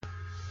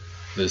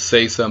The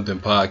Say Something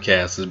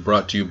podcast is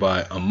brought to you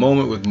by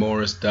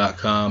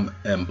amomentwithmorris.com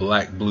and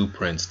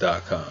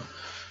blackblueprints.com.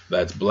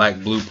 That's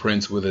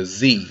blackblueprints with a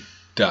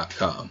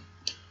Z.com.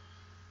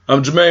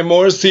 I'm Jermaine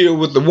Morris here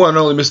with the one and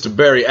only Mr.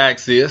 Barry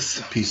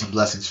Axius. Peace and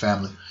blessings,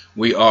 family.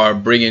 We are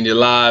bringing you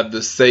live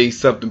the Say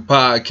Something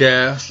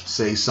podcast.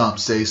 Say something,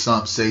 say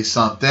something, say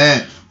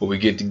something. Where we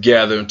get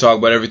together and talk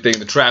about everything,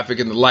 the traffic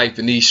and the life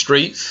in these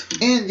streets.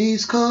 In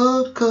these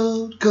cold,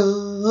 cold,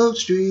 cold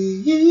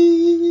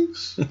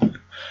streets.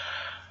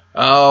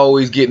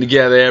 Always getting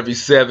together every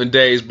 7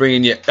 days,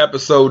 bringing you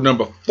episode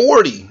number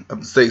 40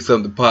 of the Say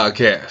Something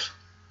podcast.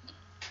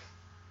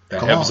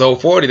 That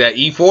episode 40, that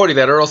E40,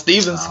 that Earl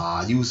Stevens.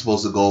 You were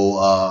supposed to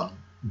go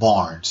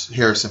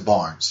Harrison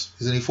Barnes.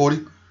 Isn't he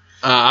 40?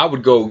 I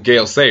would go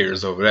Gale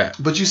Sayers over that.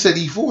 But you said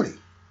E40.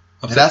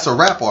 And that's a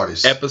rap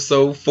artist.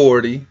 Episode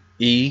 40,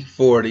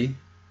 E40,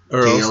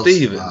 Earl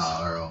Stevens.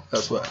 Earl.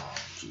 That's what.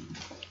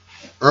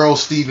 Earl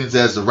Stevens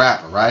as the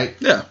rapper, right?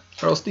 Yeah,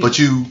 Earl Stevens. But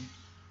you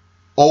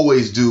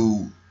always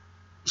do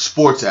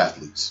sports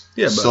athletes.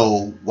 Yeah, but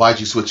so why'd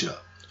you switch it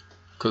up?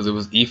 Because it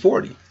was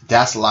E40.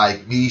 That's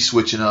like me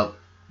switching up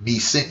me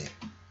singing.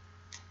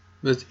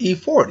 It's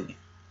E40.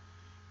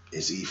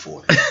 It's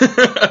E40.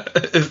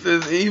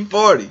 It's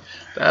E40.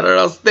 That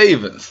Earl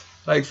Stevens.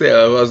 Like I said,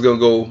 I was going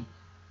to go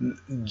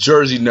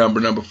jersey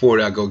number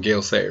 40. I'd go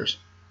Gale Sayers.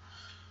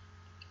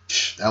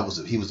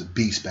 He was a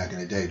beast back in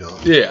the day, though.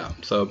 Yeah.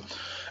 So,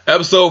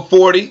 episode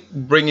 40,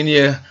 bringing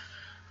you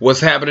what's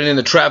happening in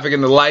the traffic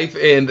and the life.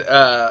 And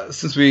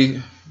since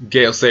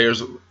Gale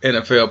Sayers,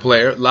 NFL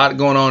player, a lot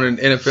going on in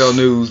NFL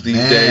news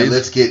these days.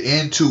 Let's get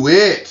into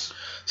it.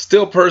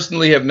 Still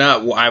personally I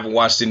haven't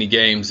watched any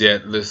games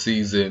yet this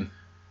season.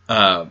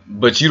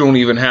 But you don't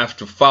even have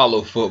to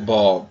follow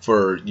football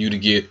for you to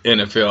get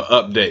NFL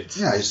updates.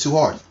 Yeah, it's too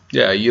hard.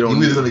 Yeah, you don't.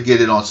 You're either going to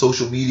get it on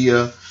social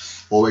media,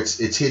 or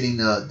it's hitting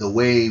the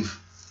wave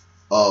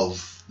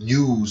of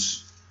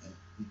news.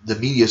 The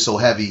media is so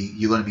heavy,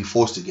 you're going to be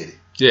forced to get it.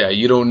 Yeah,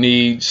 you don't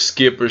need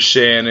Skip or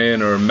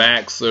Shannon or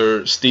Max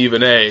or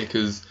Stephen A.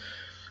 because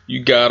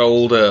you got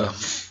old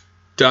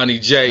Donnie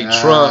J.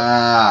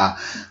 Trump.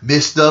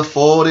 Mr.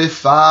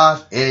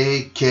 45,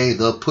 a.k.a.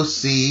 the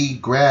pussy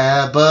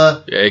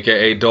grabber. Yeah,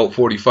 a.k.a. Dope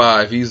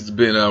 45. He's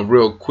been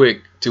real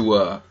quick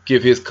to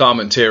give his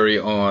commentary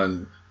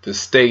on the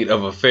state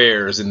of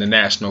affairs in the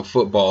National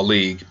Football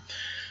League.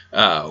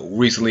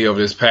 Recently, over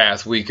this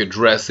past week,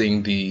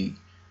 addressing the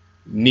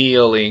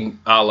kneeling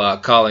a la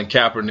Colin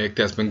Kaepernick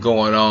that's been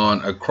going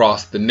on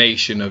across the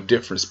nation of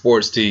different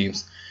sports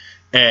teams.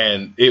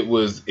 And it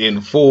was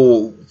in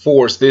full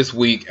force this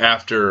week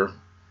after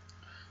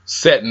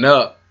setting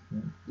up,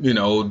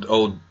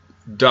 old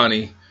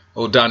Donnie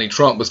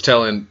Trump was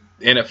telling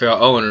NFL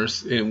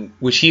owners, in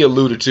which he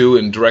alluded to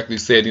and directly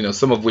said,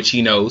 some of which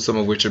he knows, some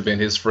of which have been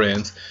his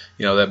friends,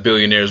 that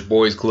Billionaires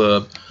Boys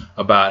Club,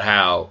 about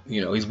how,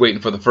 he's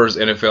waiting for the first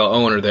NFL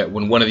owner that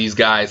when one of these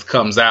guys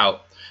comes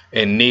out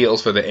and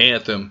kneels for the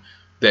anthem,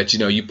 that,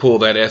 you pull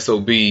that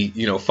SOB,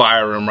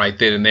 fire him right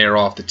then and there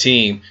off the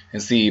team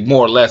and see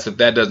more or less if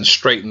that doesn't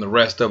straighten the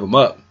rest of them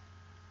up.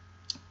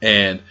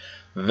 And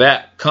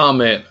that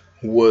comment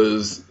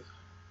was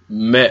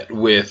met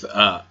with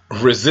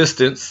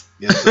resistance,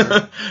 yes,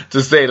 sir.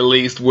 To say the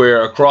least,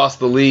 where across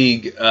the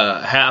league,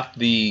 half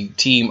the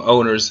team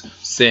owners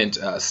sent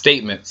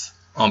statements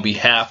on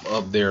behalf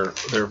of their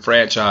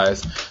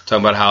franchise, talking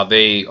about how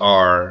they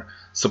are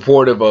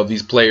supportive of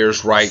these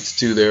players' rights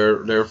to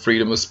their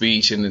freedom of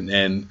speech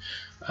and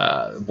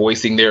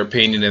voicing their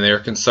opinion and their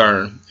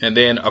concern. And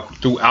then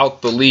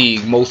throughout the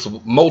league,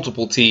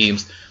 multiple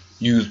teams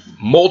use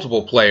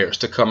multiple players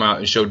to come out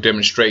and show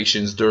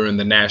demonstrations during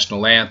the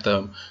national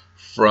anthem.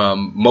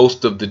 From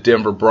most of the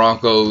Denver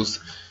Broncos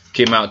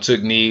came out,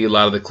 took knee, a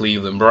lot of the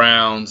Cleveland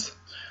Browns.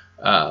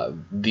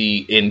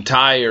 The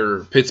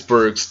entire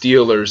Pittsburgh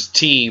Steelers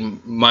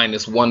team,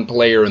 minus one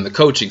player and the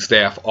coaching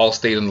staff, all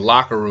stayed in the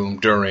locker room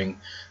during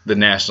the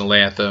national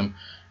anthem.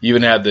 You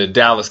even had the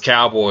Dallas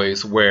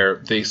Cowboys, where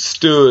they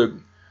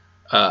stood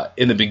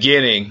in the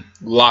beginning,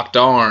 locked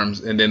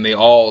arms, and then they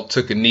all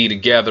took a knee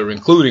together,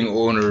 including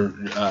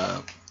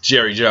owner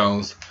Jerry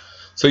Jones.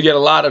 So you had a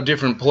lot of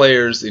different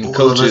players and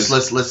coaches.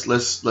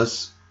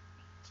 Let's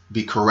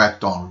be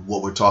correct on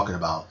what we're talking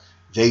about.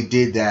 They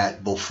did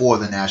that before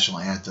the national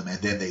anthem,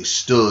 and then they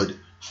stood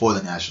for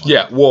the national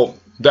anthem. Yeah, well,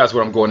 that's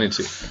what I'm going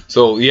into.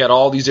 So you had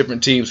all these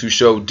different teams who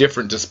showed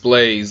different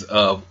displays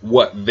of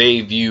what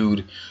they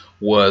viewed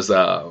was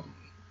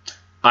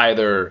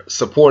either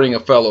supporting a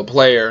fellow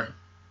player,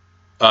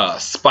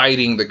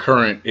 spiting the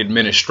current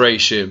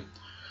administration,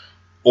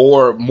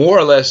 or more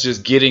or less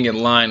just getting in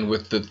line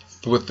with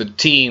the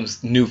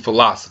team's new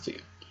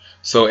philosophy.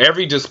 So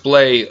every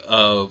display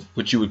of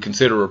what you would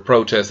consider a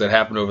protest that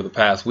happened over the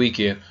past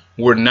weekend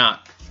were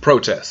not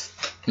protests,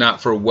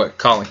 not for what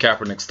Colin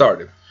Kaepernick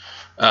started.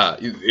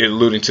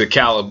 alluding to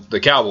the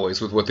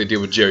Cowboys with what they did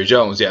with Jerry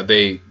Jones. Yeah,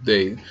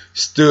 they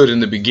stood in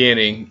the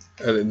beginning,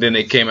 then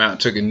they came out and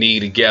took a knee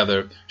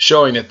together,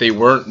 showing that they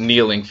weren't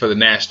kneeling for the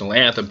national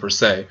anthem per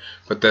se,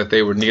 but that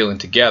they were kneeling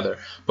together.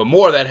 But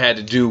more of that had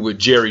to do with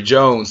Jerry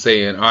Jones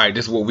saying, all right,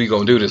 this is what we're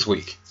going to do this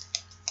week.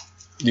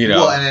 You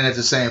know? Well, and then at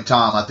the same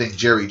time, I think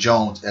Jerry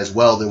Jones as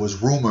well, there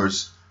was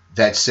rumors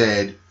that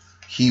said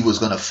he was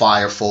going to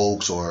fire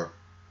folks or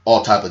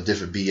all type of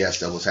different BS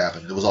that was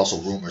happening. There was also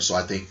rumors, so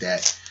I think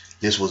that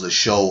this was a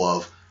show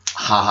of,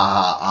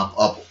 I'm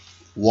up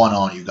one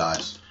on you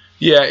guys.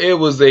 Yeah, it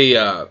was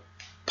a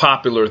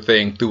popular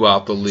thing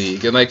throughout the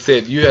league. And like I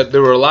said,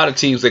 there were a lot of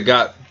teams that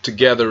got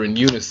together in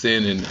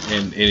unison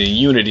and in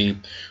unity,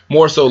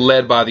 more so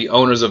led by the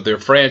owners of their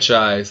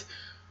franchise,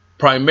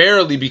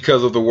 primarily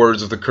because of the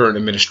words of the current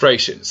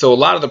administration. So a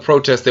lot of the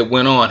protests that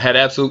went on had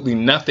absolutely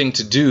nothing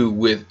to do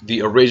with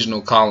the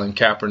original Colin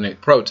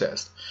Kaepernick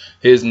protest.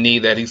 His knee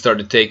that he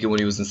started taking when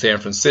he was in San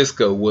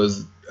Francisco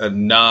was a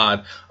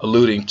nod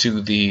alluding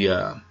to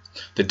the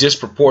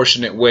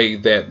disproportionate way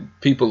that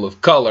people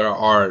of color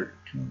are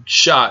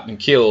shot and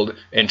killed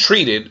and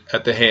treated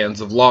at the hands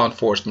of law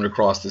enforcement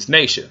across this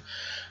nation.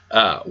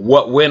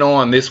 What went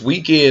on this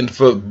weekend,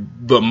 for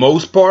the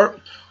most part,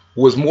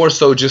 was more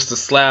so just a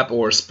slap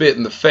or a spit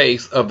in the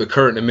face of the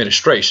current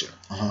administration.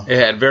 It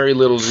had very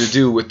little to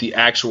do with the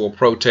actual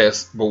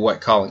protests, but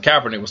what Colin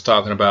Kaepernick was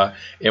talking about.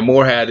 It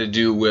more had to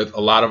do with a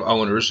lot of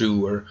owners who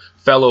were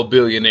fellow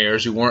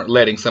billionaires who weren't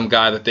letting some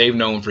guy that they've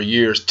known for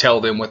years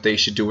tell them what they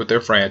should do with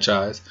their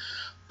franchise.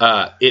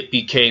 It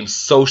became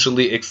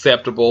socially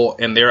acceptable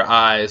in their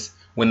eyes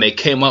when they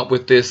came up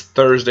with this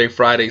Thursday,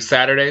 Friday,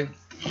 Saturday.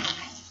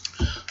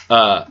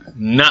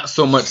 Not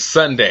so much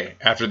Sunday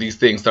after these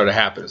things started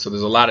happening. So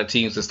there's a lot of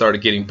teams that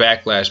started getting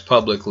backlash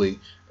publicly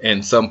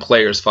and some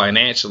players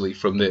financially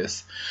from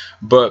this.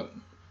 But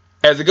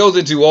as it goes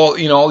into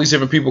all these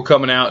different people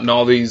coming out and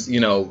all these,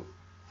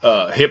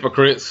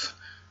 hypocrites,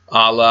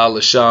 a la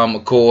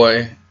LaShawn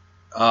McCoy,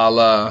 a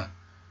la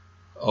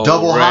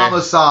Double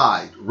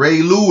Homicide,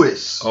 Ray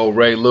Lewis. Oh,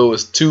 Ray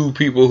Lewis. Two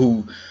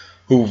people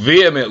who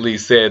vehemently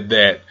said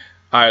that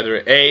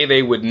either A,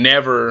 they would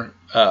never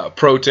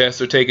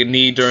protest or take a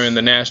knee during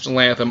the national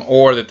anthem,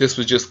 or that this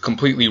was just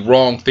completely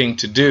wrong thing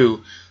to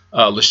do.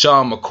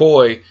 LaShawn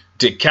McCoy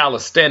did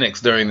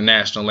calisthenics during the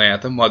national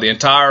anthem while the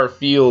entire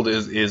field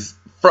is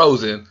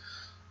frozen,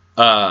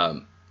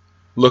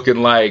 looking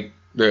like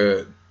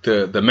the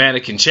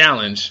mannequin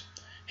challenge.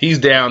 He's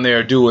down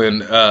there doing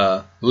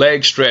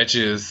leg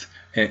stretches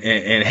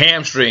and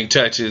hamstring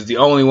touches, the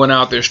only one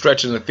out there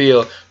stretching the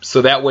field,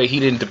 so that way he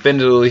didn't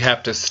definitively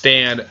have to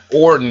stand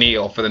or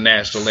kneel for the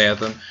national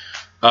anthem.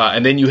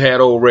 And then you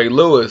had old Ray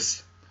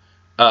Lewis,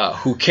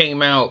 who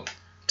came out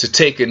to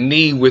take a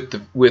knee with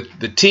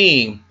the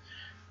team,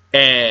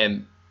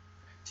 and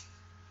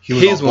he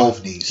was on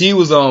both knees. He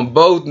was on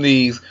both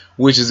knees,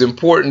 which is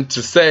important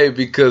to say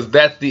because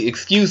that's the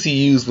excuse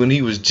he used when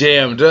he was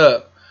jammed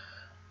up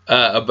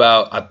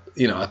about,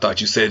 I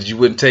thought you said you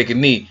wouldn't take a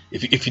knee.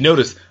 If you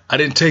notice, I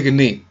didn't take a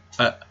knee.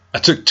 I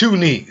took two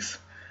knees,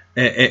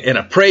 and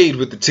I prayed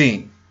with the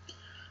team.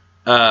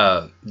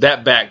 That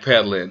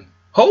backpedaling.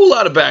 Whole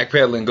lot of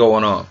backpedaling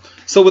going on.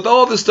 So with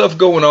all this stuff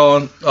going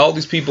on, all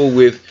these people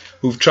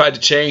who've tried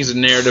to change the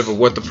narrative of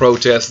what the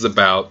protest is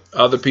about,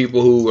 other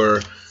people who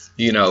are,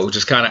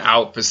 just kind of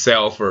out for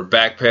self or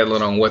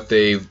backpedaling on what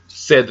they've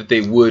said that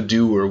they would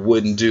do or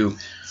wouldn't do.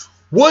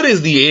 What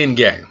is the end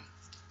game?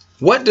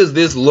 What does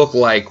this look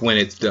like when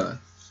it's done?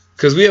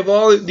 Because we have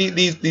all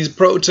these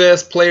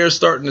protests, players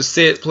starting to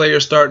sit,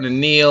 players starting to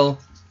kneel,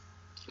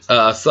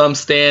 some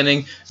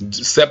standing,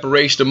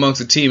 separation amongst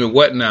the team and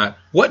whatnot.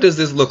 What does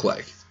this look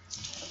like?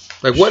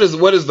 Like, what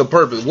is the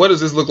purpose? What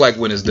does this look like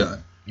when it's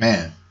done?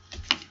 Man,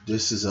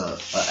 this is a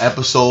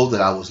episode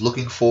that I was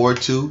looking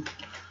forward to.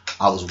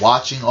 I was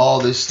watching all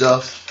this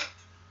stuff,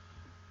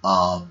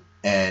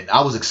 and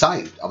I was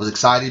excited. I was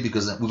excited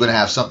because we're going to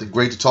have something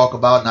great to talk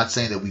about. Not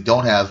saying that we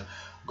don't have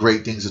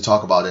great things to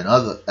talk about in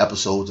other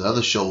episodes and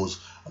other shows,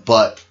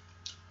 but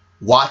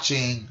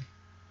watching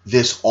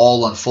this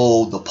all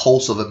unfold, the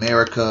pulse of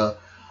America,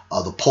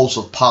 the pulse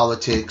of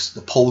politics,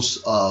 the pulse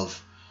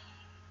of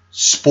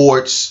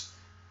sports,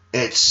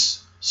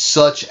 it's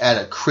such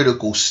at a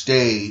critical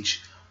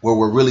stage where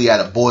we're really at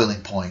a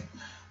boiling point.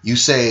 You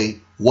say,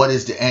 what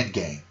is the end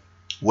game?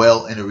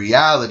 Well, in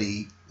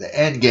reality, the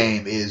end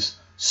game is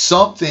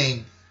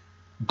something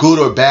good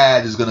or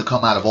bad is going to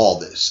come out of all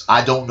this.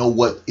 I don't know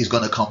what is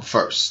going to come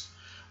first.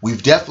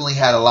 We've definitely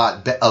had a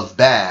lot of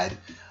bad.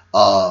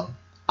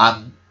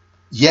 I'm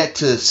yet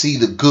to see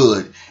the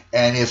good.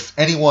 And if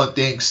anyone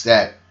thinks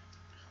that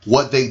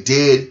what they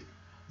did,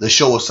 the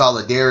show of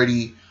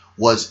solidarity,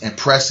 was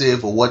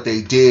impressive, or what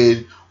they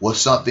did was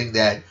something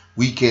that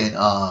we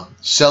can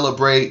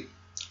celebrate,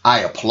 I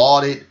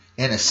applaud it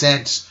in a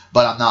sense,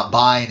 but I'm not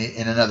buying it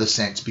in another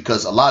sense,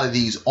 because a lot of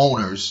these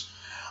owners,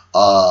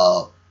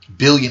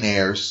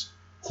 billionaires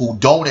who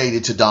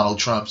donated to Donald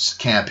Trump's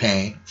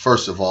campaign,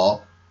 first of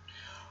all,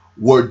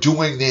 were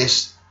doing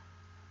this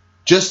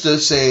just to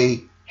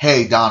say,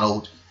 hey,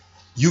 Donald,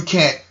 you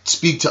can't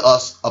speak to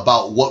us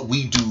about what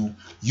we do.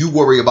 You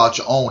worry about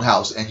your own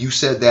house. And you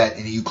said that,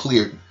 and you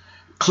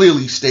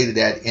clearly stated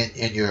that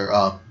in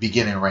your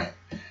beginning rant.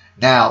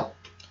 Now,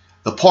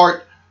 the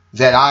part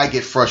that I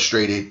get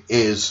frustrated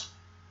is,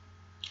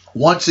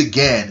 once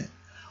again,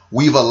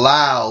 we've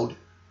allowed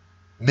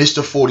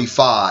Mr.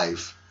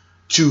 45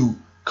 to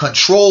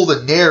control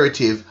the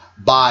narrative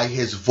by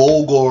his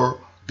vulgar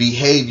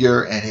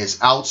behavior and his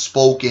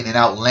outspoken and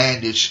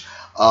outlandish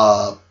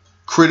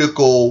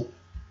critical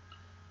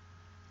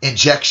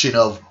injection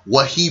of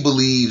what he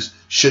believes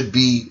should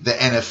be the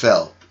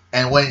NFL.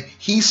 And when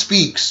he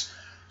speaks,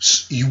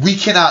 we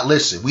cannot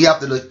listen. We have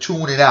to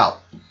tune it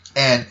out.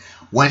 And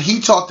when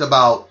he talked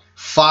about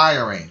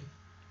firing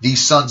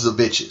these sons of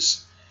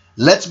bitches,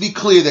 let's be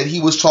clear that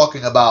he was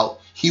talking about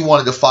he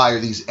wanted to fire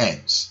these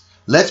N's.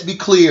 Let's be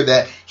clear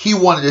that he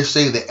wanted to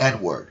say the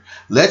N-word.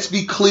 Let's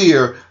be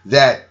clear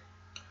that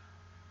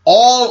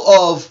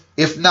all of,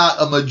 if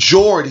not a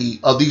majority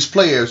of these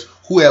players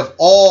who have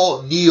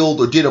all kneeled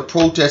or did a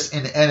protest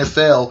in the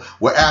NFL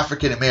were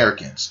African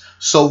Americans.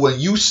 So when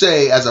you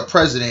say, as a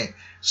president,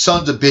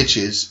 sons of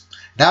bitches,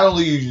 not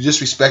only are you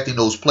disrespecting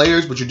those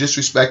players, but you're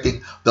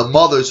disrespecting the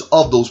mothers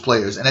of those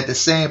players. And at the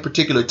same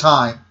particular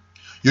time,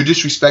 you're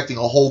disrespecting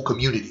a whole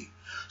community.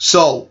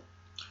 So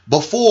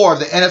before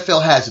the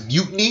NFL has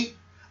mutiny,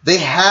 they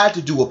had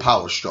to do a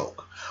power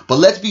stroke. But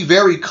let's be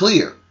very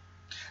clear.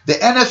 The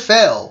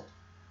NFL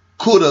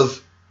could have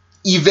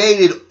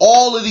evaded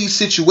all of these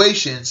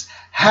situations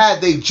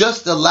had they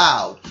just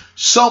allowed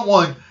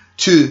someone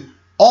to, and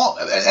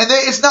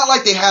it's not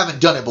like they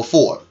haven't done it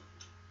before,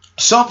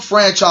 some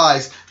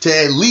franchise to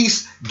at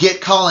least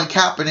get Colin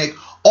Kaepernick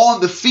on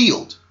the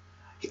field.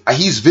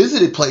 He's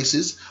visited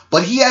places,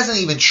 but he hasn't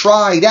even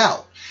tried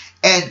out.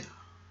 And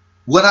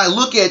when I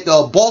look at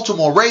the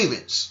Baltimore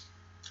Ravens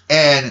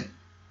and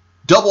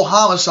double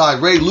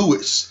homicide Ray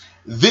Lewis,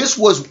 this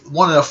was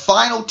one of the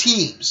final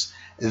teams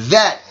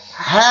that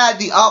had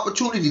the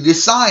opportunity to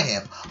sign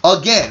him.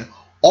 Again,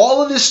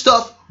 all of this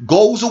stuff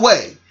goes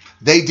away.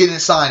 They didn't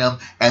sign him,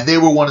 and they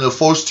were one of the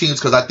first teams,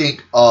 because I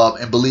think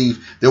and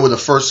believe they were the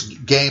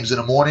first games in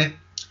the morning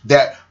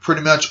that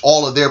pretty much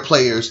all of their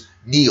players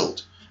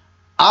kneeled.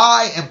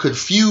 I am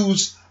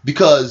confused,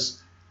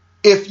 because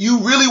if you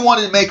really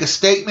wanted to make a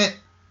statement,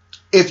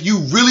 if you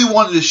really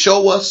wanted to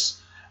show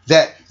us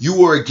that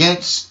you were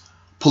against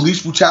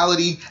police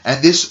brutality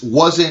and this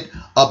wasn't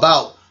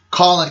about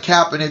Colin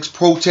Kaepernick's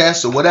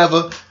protests or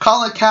whatever,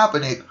 Colin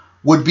Kaepernick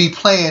would be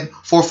playing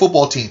for a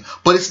football team.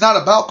 But it's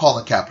not about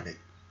Colin Kaepernick.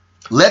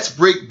 Let's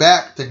break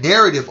back the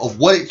narrative of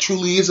what it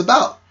truly is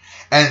about.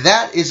 And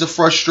that is a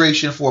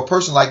frustration for a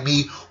person like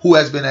me who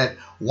has been at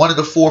one of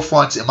the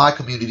forefronts in my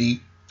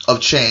community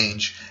of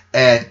change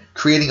and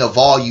creating a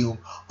volume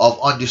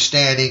of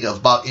understanding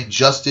about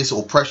injustice,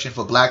 oppression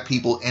for black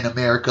people in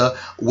America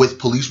with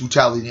police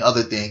brutality and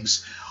other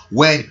things.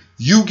 When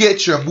you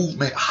get your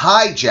movement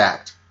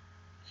hijacked,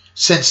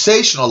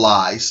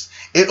 sensationalized,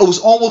 it was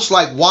almost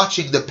like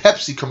watching the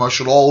Pepsi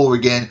commercial all over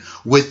again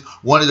with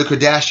one of the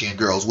Kardashian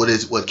girls. What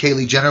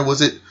Kylie Jenner,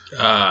 was it?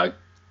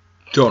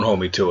 Don't hold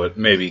me to it.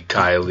 Maybe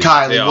Kylie.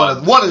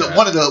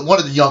 One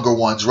of the younger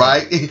ones,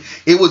 right?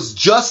 It was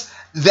just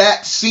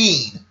that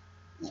scene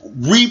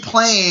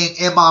replaying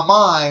in my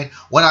mind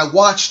when I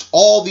watched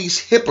all these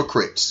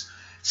hypocrites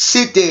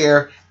sit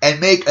there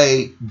and make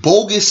a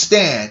bogus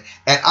stand.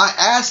 And I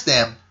asked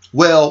them,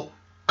 well,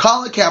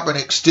 Colin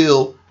Kaepernick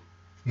still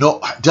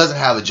doesn't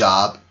have a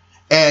job,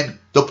 and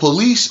the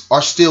police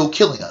are still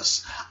killing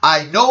us.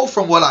 I know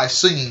from what I've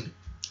seen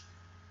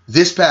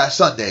this past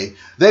Sunday,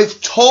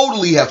 they've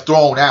totally have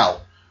thrown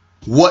out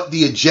what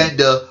the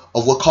agenda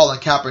of what Colin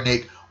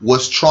Kaepernick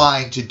was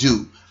trying to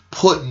do.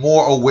 Put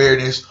more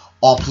awareness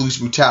on police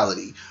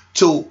brutality.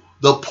 To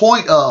the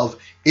point of,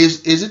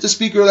 is it the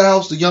Speaker of the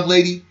House, the young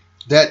lady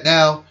that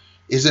now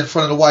is in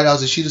front of the White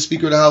House? Is she the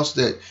Speaker of the House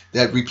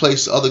that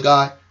replaced the other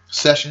guy,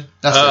 Session?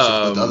 Not Session,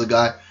 but the other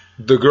guy.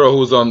 The girl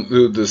who's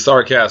on the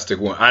sarcastic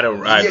one. I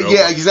don't know.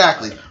 Yeah,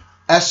 exactly.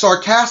 As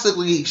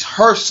sarcastically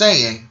her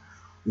saying,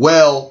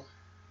 well,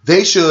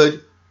 they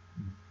should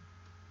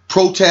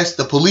protest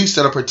the police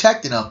that are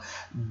protecting them.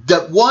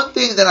 The one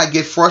thing that I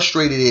get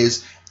frustrated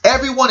is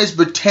everyone is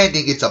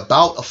pretending it's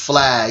about a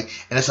flag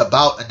and it's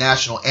about a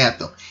national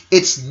anthem.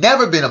 It's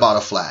never been about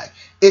a flag.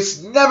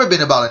 It's never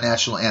been about a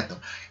national anthem.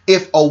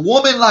 If a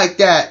woman like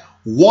that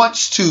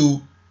wants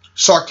to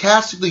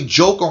sarcastically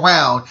joke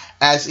around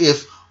as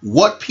if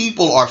what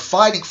people are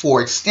fighting for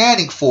and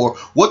standing for,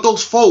 what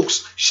those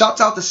folks, shouts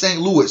out to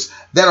St. Louis,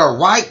 that are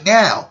right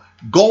now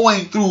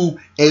going through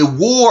a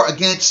war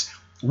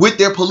with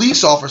their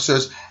police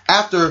officers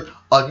after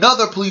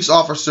another police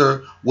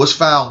officer was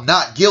found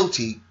not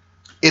guilty.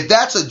 If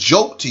that's a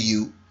joke to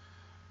you,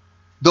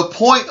 the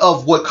point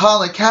of what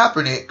Colin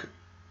Kaepernick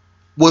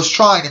was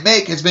trying to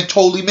make has been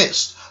totally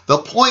missed. The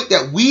point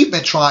that we've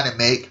been trying to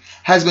make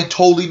has been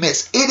totally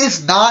missed. It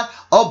is not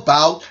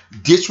about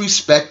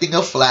disrespecting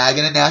a flag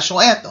and a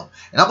national anthem.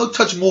 And I'm going to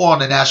touch more on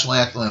the national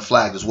anthem and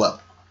flag as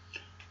well.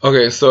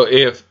 Okay, so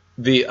if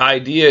the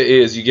idea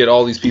is you get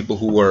all these people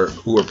who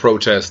are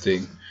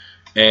protesting,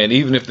 and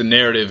even if the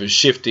narrative is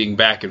shifting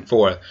back and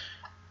forth,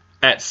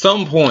 at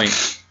some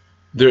point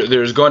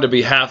there's going to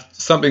be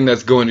something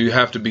that's going to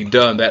have to be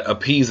done that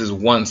appeases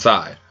one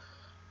side.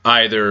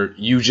 Either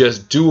you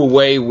just do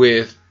away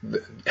with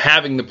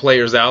having the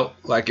players out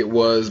like it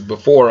was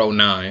before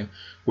 2009,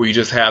 where you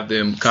just have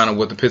them kind of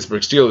what the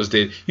Pittsburgh Steelers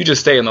did. You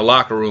just stay in the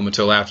locker room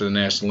until after the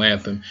national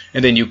anthem,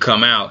 and then you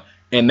come out,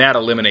 and that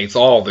eliminates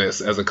all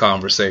this as a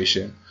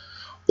conversation.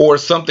 Or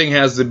something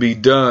has to be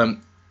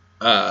done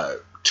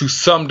to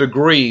some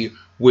degree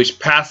which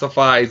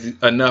pacifies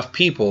enough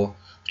people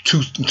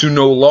to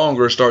no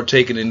longer start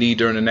taking a knee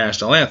during the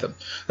national anthem.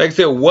 Like I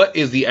said, what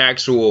is the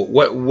actual,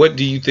 what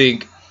do you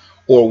think,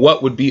 or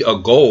what would be a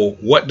goal?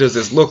 What does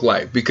this look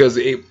like? Because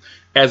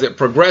as it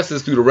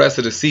progresses through the rest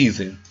of the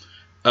season,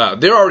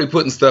 they're already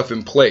putting stuff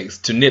in place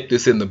to nip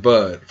this in the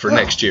bud for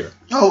next year.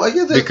 Oh, I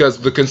get that. Because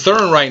the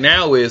concern right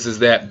now is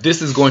that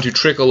this is going to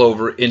trickle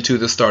over into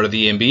the start of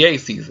the NBA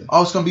season.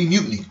 Oh, it's going to be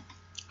mutiny.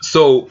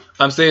 So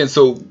I'm saying,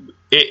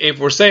 if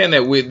we're saying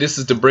that this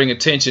is to bring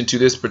attention to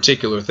this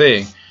particular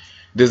thing,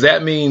 does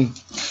that mean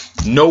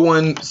no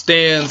one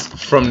stands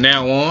from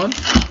now on?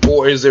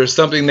 Or is there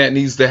something that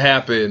needs to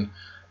happen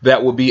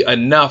that will be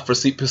enough for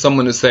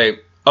someone to say,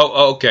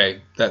 oh,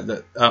 okay,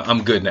 that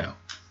I'm good now?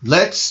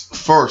 Let's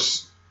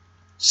first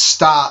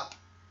stop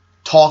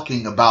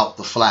talking about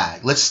the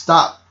flag. Let's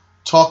stop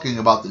talking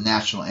about the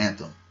national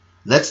anthem.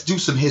 Let's do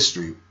some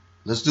history.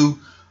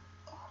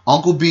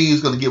 Uncle B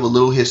is going to give a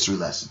little history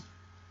lesson.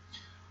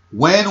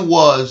 When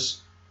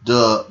was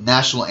the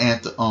national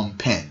anthem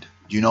penned?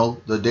 Do you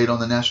know the date on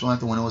the national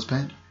anthem when it was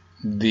penned?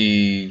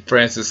 The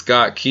Francis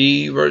Scott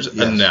Key version?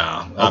 Yes.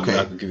 No. Okay.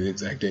 I can give you the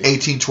exact date.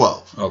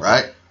 1812, okay.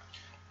 Right?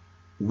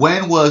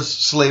 When was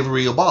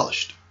slavery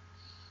abolished?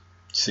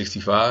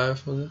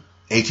 65, was it?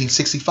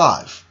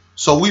 1865.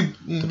 So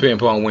depending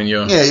upon when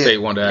your state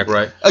wanted to act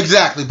right.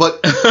 Exactly, but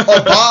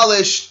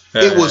abolished,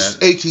 it was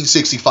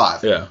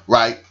 1865. Yeah.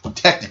 Right?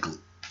 Technically.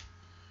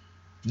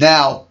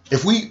 Now,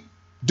 if we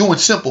doing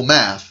simple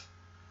math,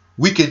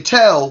 we can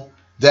tell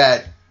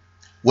that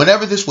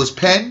whenever this was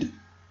penned,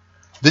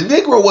 the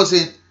Negro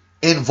wasn't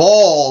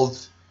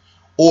involved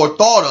or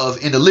thought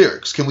of in the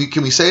lyrics. Can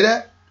we say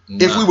that?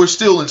 No. If we were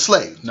still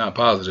enslaved. Not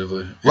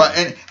positively.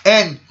 Right.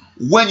 And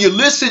when you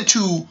listen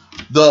to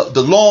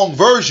the long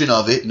version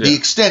of it, the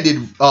extended,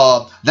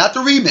 not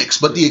the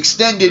remix, but the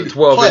extended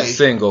 12-inch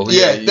single.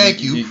 Yeah,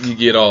 thank you. You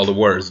get all the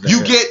words.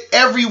 You get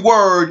every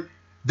word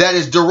that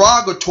is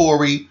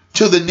derogatory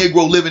to the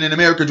Negro living in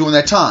America during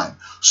that time.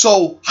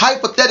 So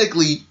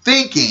hypothetically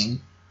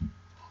thinking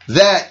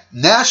that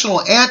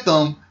national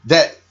anthem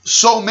that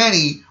so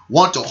many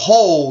want to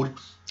hold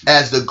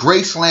as the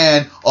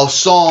Graceland of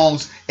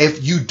songs,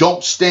 if you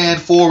don't stand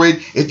for it,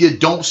 if you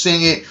don't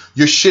sing it,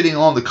 you're shitting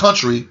on the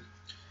country.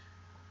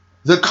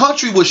 The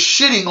country was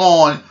shitting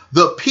on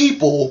the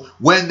people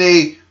when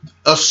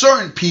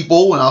certain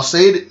people, and I'll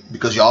say it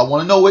because y'all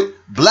want to know it,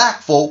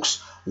 black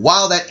folks,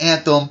 while that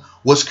anthem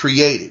was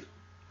created.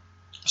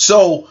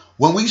 So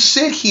when we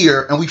sit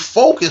here and we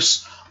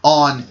focus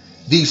on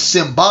these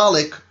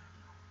symbolic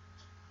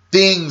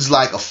things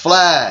like a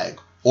flag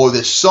or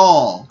this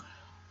song,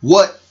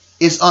 what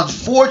is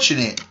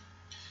unfortunate,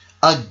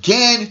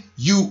 again,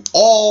 you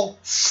all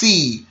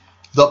see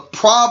the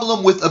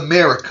problem with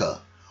America.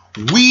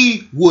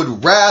 We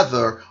would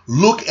rather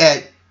look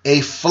at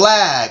a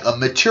flag, a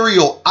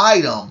material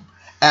item,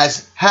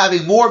 as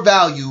having more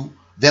value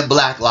than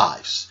black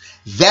lives.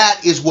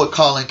 That is what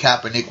Colin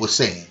Kaepernick was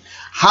saying.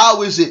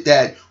 How is it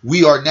that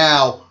we are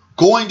now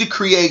going to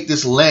create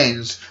this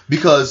lens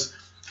because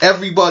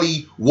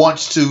everybody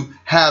wants to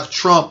have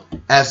Trump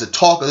as the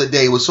talk of the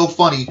day? It was so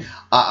funny.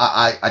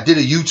 I did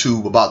a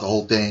YouTube about the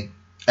whole thing,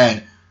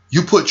 and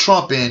you put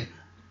Trump in,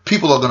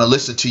 people are going to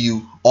listen to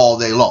you all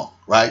day long,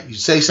 right? You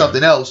say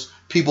something else,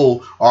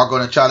 people are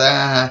going to try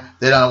to,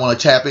 they don't want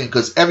to tap in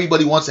because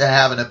everybody wants to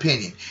have an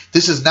opinion.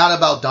 This is not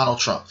about Donald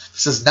Trump.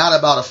 This is not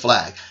about a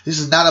flag. This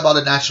is not about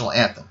a national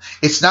anthem.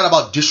 It's not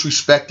about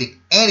disrespecting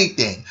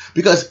anything,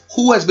 because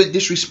who has been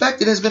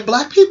disrespected has been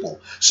black people.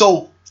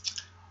 So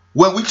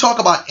when we talk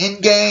about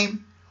endgame,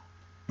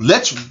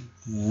 let's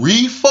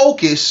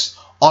refocus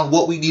on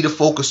what we need to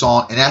focus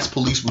on, and that's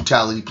police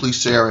brutality,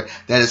 police terror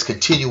that is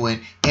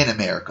continuing in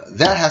America.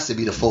 That has to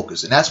be the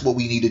focus, and that's what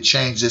we need to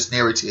change this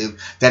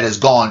narrative that has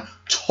gone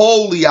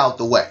totally out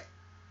the way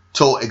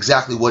to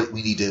exactly what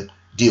we need to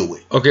deal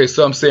with. Okay,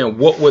 so I'm saying,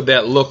 what would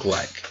that look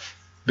like?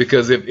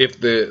 Because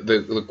if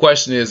the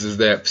question is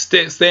that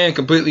staying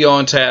completely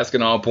on task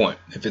and on point,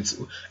 if it's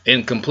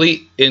in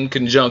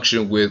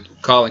conjunction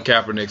with Colin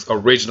Kaepernick's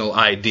original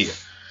idea,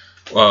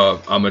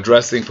 I'm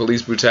addressing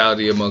police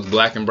brutality amongst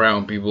black and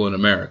brown people in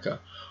America.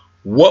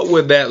 What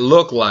would that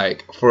look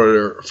like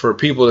for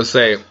people to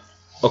say,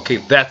 okay,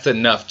 that's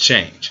enough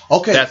change.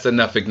 Okay, that's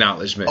enough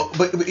acknowledgement.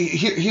 But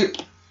here,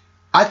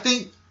 I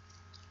think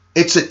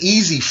it's an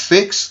easy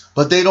fix,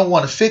 but they don't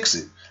want to fix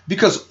it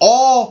because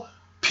all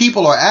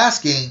people are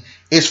asking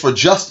is for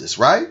justice,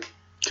 right?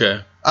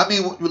 Okay. I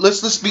mean,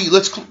 let's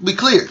be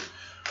clear.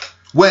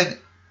 when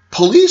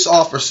police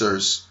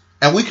officers,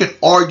 and we can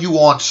argue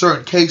on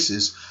certain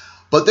cases,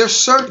 but there's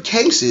certain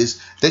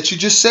cases that you're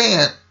just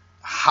saying,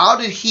 how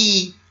did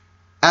he,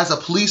 as a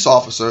police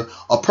officer,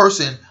 a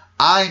person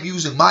I'm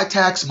using my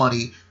tax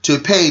money to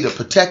pay to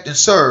protect and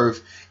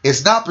serve,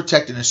 is not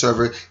protecting and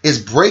serving, is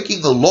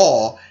breaking the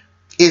law,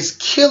 is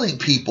killing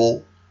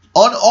people,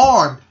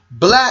 unarmed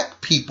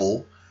black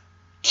people,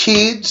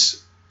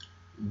 kids,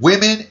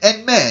 women,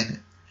 and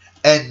men,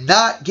 and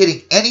not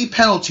getting any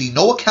penalty,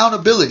 no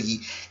accountability,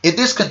 if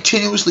this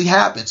continuously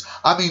happens.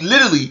 I mean,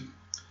 literally,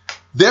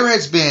 there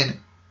has been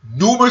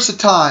numerous of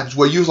times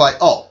where you're like,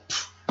 oh,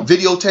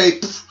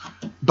 videotape,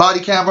 body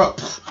camera,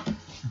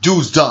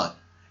 dude's done.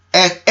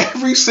 And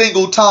every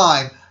single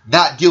time,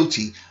 not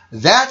guilty.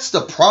 That's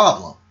the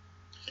problem.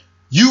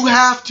 You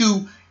have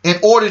to, in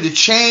order to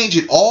change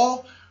it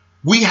all,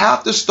 we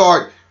have to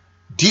start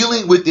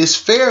dealing with this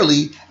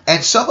fairly.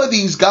 And some of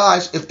these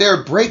guys, if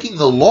they're breaking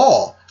the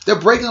law,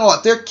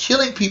 they're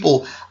killing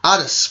people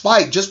out of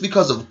spite just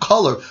because of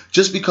color,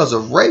 just because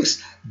of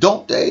race,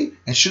 don't they?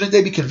 And shouldn't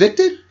they be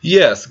convicted?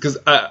 Yes, because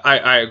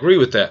I agree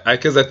with that.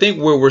 Because I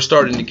think where we're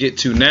starting to get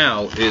to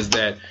now is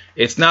that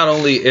it's not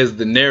only is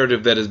the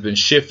narrative that has been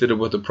shifted of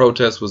what the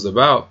protest was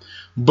about,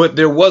 but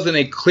there wasn't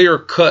a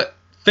clear-cut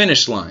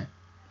finish line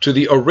to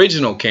the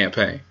original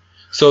campaign.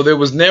 So there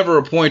was never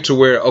a point to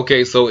where,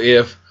 okay, so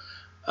if,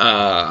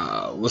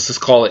 let's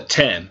just call it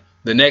 10,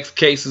 the next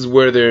cases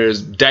where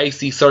there's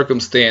dicey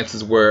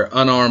circumstances where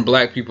unarmed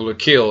black people are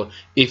killed,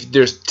 if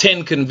there's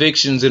 10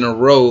 convictions in a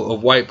row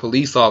of white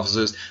police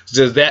officers,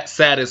 does that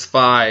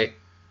satisfy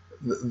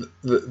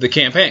the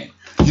campaign?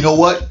 You know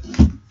what?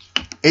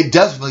 It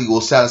definitely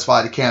will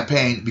satisfy the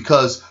campaign,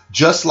 because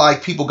just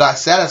like people got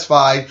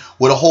satisfied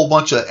with a whole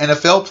bunch of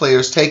NFL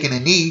players taking a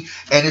knee,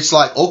 and it's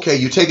like, okay,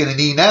 you're taking a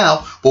knee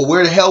now, but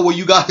where the hell were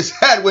you guys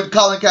at when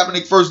Colin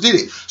Kaepernick first did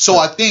it? So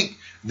I think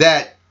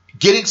that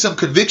getting some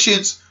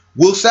convictions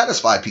will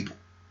satisfy people.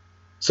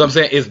 So I'm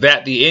saying, is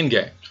that the end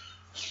game?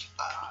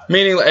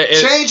 Meaning,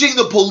 changing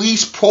the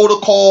police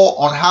protocol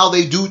on how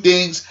they do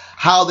things,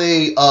 how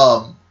they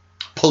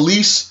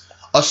police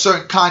a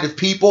certain kind of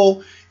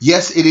people.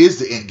 Yes, it is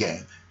the end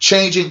game.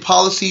 Changing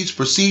policies,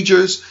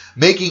 procedures,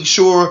 making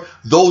sure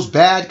those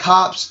bad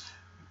cops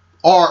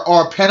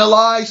are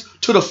penalized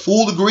to the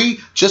full degree,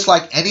 just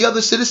like any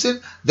other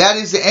citizen. That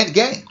is the end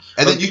game.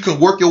 And then you can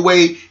work your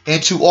way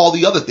into all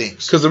the other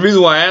things. Because the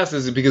reason why I ask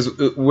this is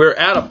because we're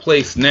at a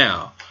place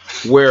now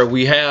where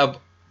we have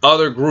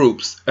other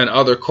groups and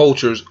other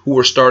cultures who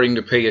are starting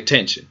to pay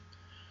attention.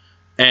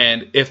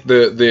 And if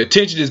the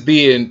attention is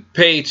being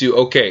paid to,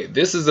 okay,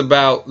 this is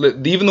about,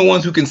 even the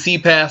ones who can see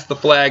past the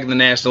flag and the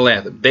national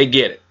anthem, they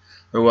get it.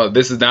 Well,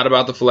 this is not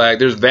about the flag.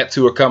 There's vets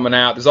who are coming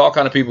out. There's all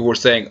kind of people who are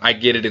saying, I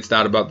get it. It's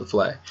not about the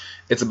flag.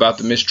 It's about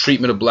the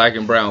mistreatment of black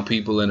and brown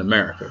people in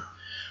America.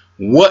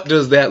 What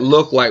does that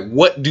look like?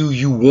 What do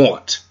you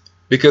want?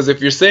 Because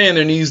if you're saying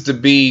there needs to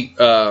be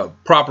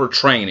proper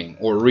training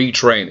or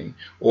retraining,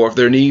 or if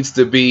there needs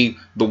to be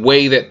the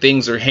way that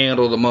things are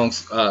handled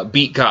amongst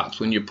beat cops,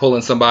 when you're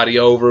pulling somebody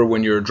over,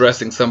 when you're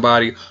addressing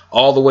somebody,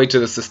 all the way to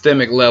the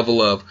systemic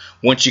level of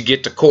once you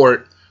get to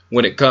court,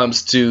 when it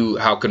comes to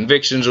how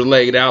convictions are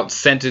laid out,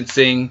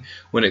 sentencing,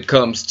 when it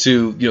comes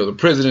to, the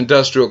prison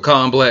industrial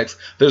complex,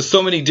 there's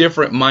so many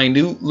different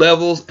minute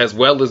levels as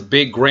well as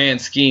big grand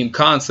scheme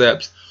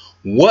concepts.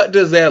 What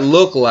does that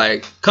look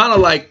like? Kind of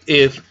like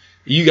if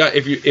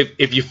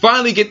you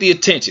finally get the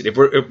attention, if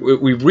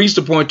we've reached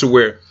a point to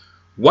where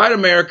white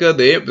America,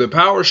 the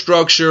power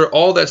structure,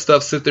 all that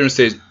stuff sits there and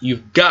says,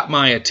 you've got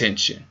my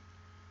attention.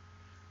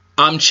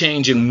 I'm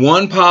changing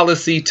one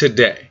policy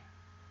today.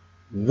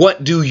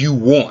 What do you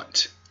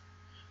want?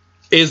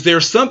 Is there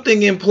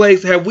something in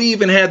place? Have we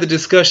even had the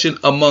discussion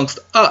amongst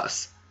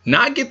us?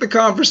 Not get the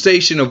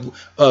conversation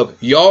of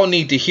y'all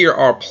need to hear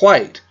our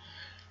plight.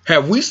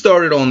 Have we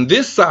started on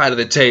this side of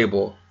the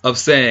table of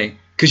saying,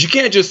 because you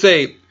can't just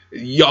say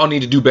y'all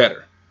need to do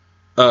better.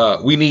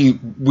 We need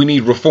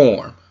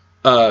reform.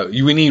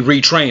 We need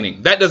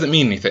retraining. That doesn't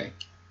mean anything.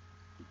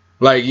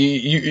 Like,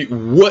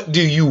 what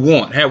do you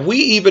want? Have we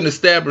even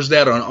established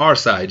that on our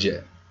side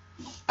yet?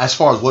 As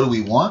far as what do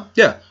we want?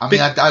 Yeah. I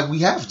mean, we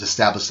have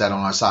established that on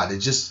our side.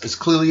 It's just as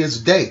clearly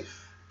as day.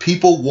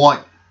 People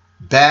want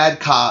bad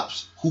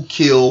cops who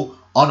kill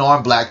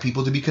unarmed black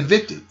people to be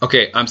convicted.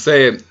 Okay, I'm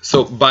saying,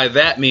 so by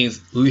that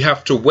means we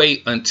have to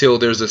wait until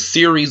there's a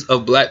series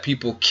of black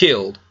people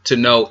killed to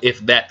know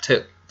if that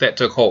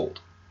took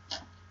hold.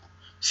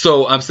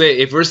 So I'm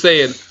saying, if we're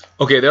saying,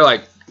 okay, they're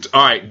like,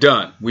 all right,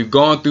 done. We've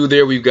gone through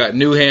there. We've got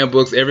new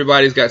handbooks.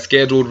 Everybody's got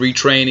scheduled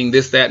retraining,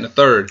 this, that, and the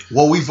third.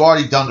 Well, we've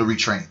already done the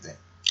retraining thing.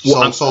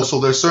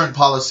 So there's certain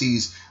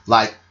policies,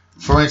 like,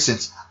 for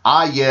instance,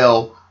 I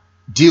yell,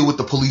 deal with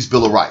the police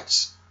Bill of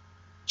Rights.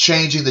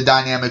 Changing the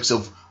dynamics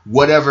of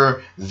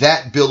whatever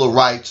that Bill of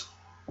Rights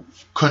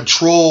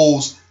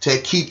controls to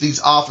keep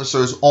these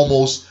officers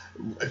almost,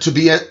 to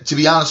be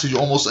honest with you,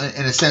 almost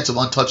in a sense of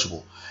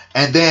untouchable.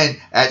 And then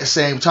at the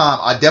same time,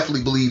 I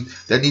definitely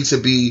believe there needs to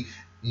be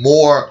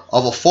more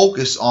of a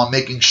focus on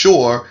making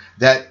sure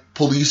that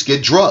police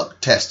get drug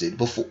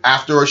tested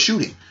after a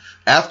shooting.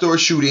 After a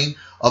shooting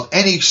of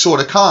any sort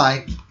of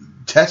kind,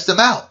 test them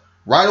out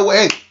right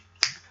away.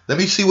 Let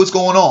me see what's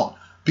going on.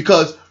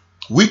 Because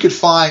we could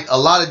find a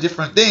lot of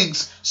different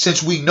things,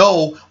 since we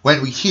know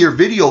when we hear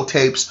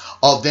videotapes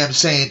of them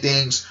saying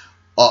things,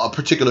 a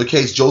particular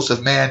case,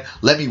 Joseph, man,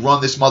 let me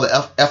run this mother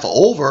effer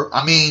over.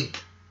 I mean,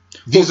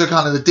 these are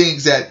kind of the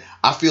things that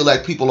I feel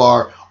like people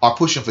are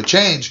pushing for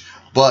change.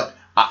 But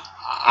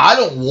I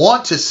don't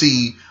want to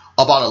see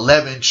about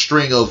 11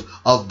 string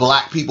of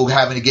black people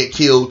having to get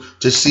killed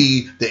to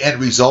see the end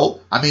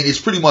result. I mean,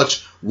 it's pretty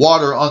much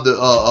water under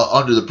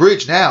the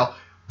bridge now.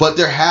 But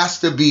there has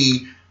to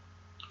be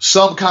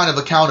some kind of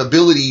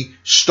accountability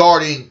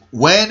starting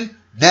when?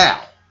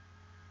 Now.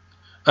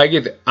 I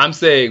get that. I'm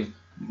saying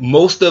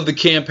most of the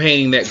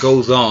campaigning that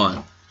goes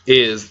on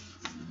is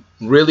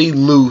really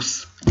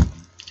loose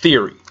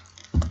theory.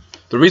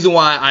 The reason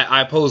why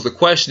I pose the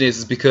question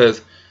is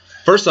because,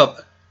 first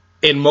off,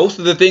 in most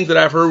of the things that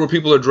I've heard where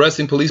people are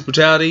addressing police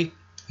brutality,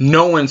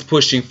 no one's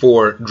pushing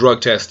for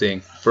drug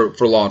testing for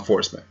law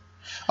enforcement.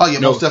 Oh yeah,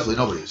 most definitely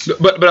nobody is.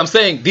 But I'm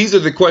saying these are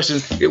the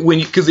questions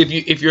because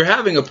if you're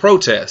having a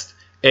protest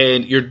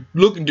and you're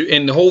looking to,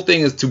 and the whole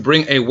thing is to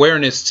bring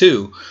awareness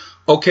to,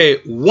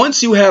 okay,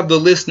 once you have the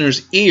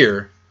listener's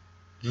ear,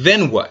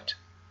 then what?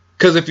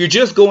 Because if you're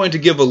just going to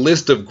give a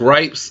list of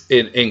gripes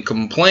and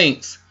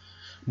complaints,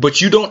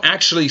 but you don't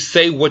actually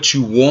say what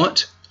you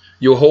want,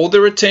 you'll hold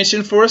their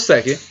attention for a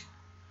second,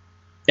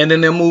 and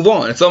then they'll move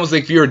on. It's almost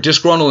like if you're a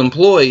disgruntled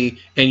employee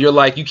and you're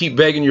like, you keep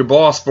begging your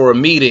boss for a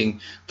meeting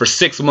for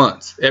 6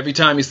 months. Every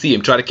time you see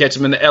him, try to catch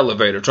him in the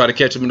elevator, try to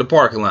catch him in the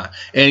parking lot.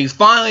 And he's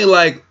finally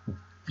like,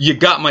 you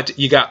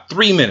got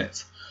 3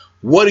 minutes.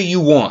 What do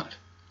you want?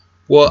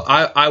 Well,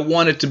 I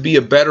want it to be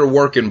a better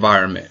work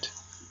environment.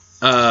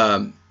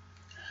 I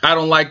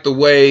don't like the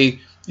way,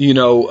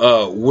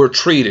 we're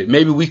treated.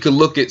 Maybe we could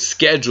look at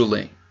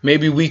scheduling.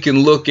 Maybe we can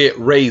look at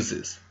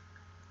raises.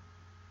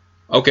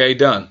 Okay,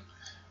 done.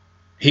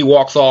 He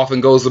walks off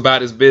and goes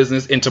about his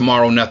business, and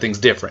tomorrow nothing's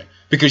different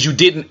because you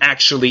didn't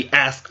actually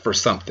ask for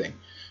something.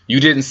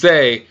 You didn't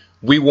say,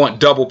 we want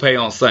double pay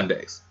on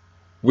Sundays.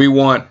 We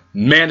want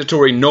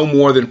mandatory no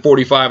more than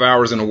 45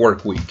 hours in a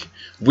work week.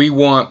 We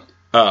want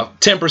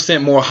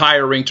 10% more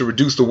hiring to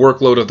reduce the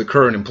workload of the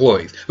current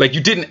employees. Like,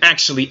 you didn't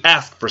actually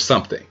ask for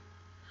something.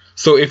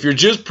 So if you're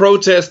just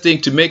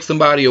protesting to make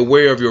somebody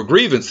aware of your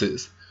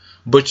grievances,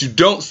 but you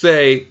don't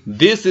say,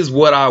 this is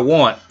what I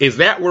want, is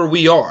that where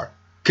we are?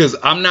 Because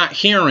I'm not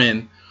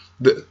hearing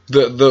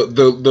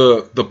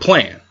the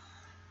plan.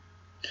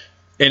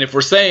 And if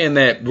we're saying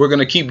that we're going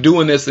to keep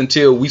doing this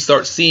until we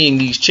start seeing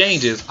these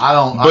changes,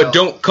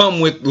 don't come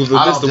with a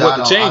list of what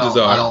the changes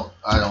are.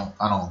 I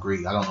don't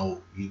agree. I don't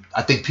know.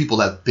 I think people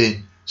have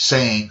been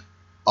saying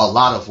a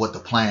lot of what the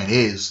plan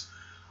is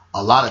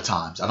a lot of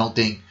times. I don't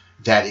think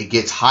that it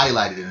gets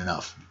highlighted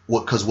enough.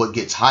 Because what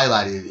gets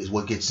highlighted is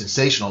what gets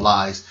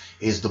sensationalized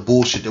is the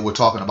bullshit that we're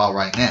talking about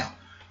right now.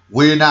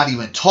 We're not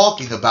even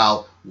talking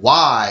about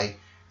why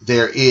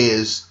there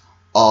is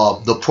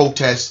the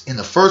protest in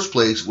the first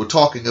place. We're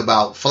talking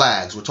about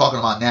flags. We're talking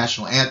about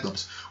national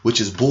anthems, which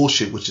is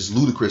bullshit, which is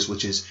ludicrous,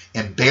 which is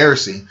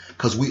embarrassing,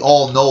 because we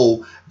all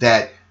know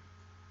that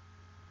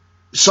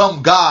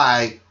some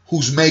guy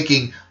who's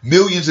making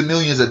millions and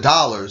millions of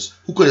dollars,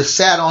 who could have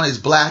sat on his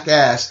black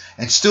ass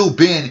and still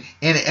been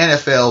in the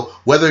NFL,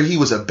 whether he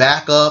was a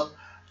backup,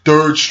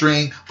 third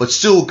string, but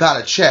still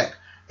got a check,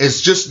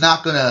 is just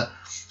not going to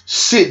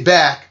sit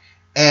back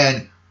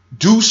and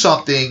do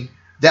something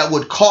that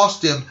would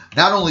cost him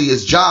not only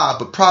his job,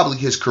 but probably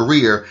his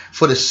career,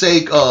 for the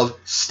sake of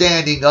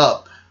standing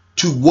up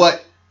to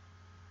what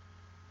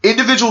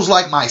individuals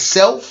like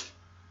myself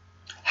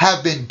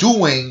have been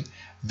doing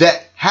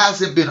that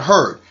hasn't been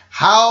heard.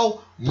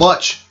 How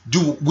much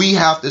do we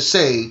have to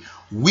say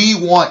we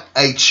want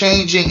a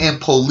changing in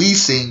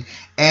policing,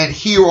 and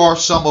here are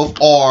some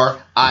of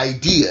our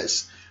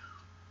ideas?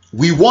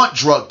 We want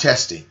drug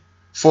testing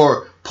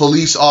for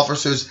police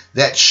officers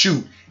that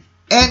shoot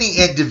any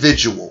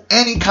individual,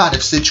 any kind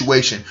of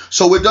situation.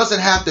 So it doesn't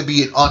have to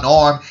be an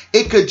unarmed.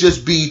 It could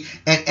just be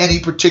in any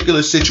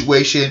particular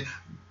situation,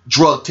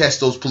 drug test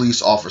those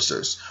police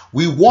officers.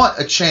 We want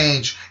a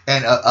change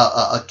and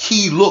a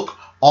key look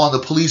on the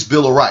police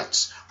Bill of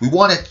Rights. We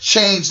want to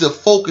change the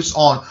focus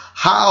on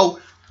how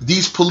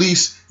these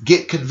police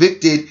get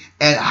convicted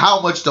and how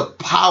much the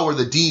power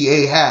the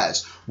DEA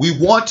has. We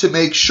want to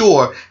make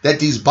sure that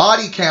these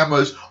body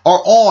cameras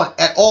are on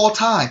at all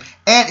time.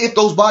 And if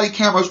those body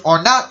cameras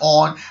are not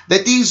on,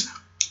 that these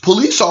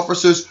police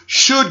officers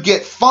should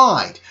get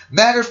fined.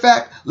 Matter of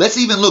fact, let's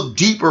even look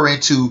deeper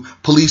into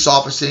police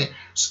officing,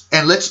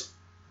 and let's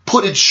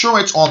put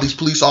insurance on these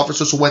police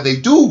officers so when they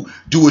do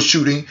a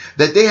shooting,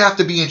 that they have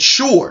to be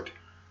insured.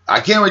 I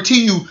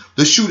guarantee you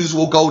the shootings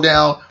will go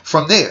down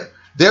from there.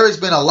 There has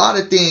been a lot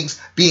of things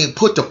being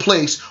put to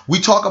place. We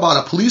talk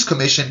about a police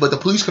commission, but the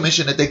police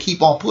commission that they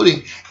keep on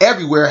putting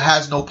everywhere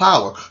has no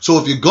power. So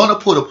if you're going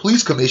to put a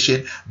police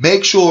commission,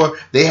 make sure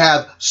they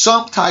have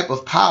some type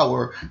of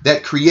power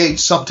that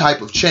creates some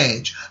type of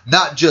change,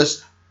 not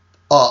just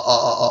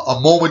a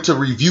moment to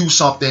review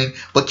something,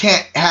 but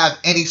can't have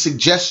any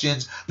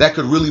suggestions that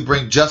could really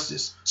bring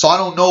justice. So I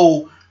don't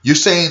know. You're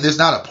saying there's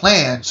not a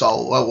plan.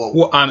 So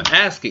well, I'm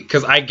asking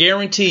because I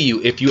guarantee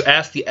you, if you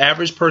ask the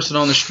average person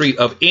on the street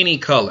of any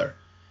color,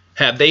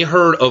 have they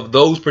heard of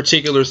those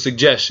particular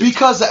suggestions?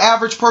 Because the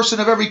average person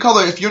of every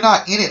color, if you're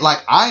not in it like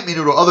I'm in it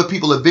or other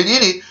people have been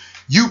in it,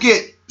 you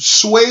get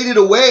swayed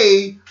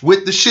away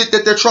with the shit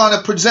that they're trying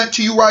to present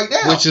to you right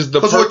now. Which is the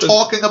because we're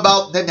talking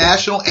about the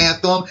national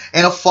anthem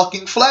and a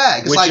fucking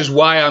flag. Which is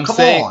why I'm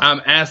saying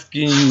I'm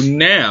asking you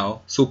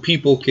now so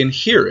people can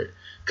hear it.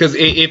 Because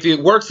if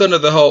it works under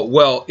the whole,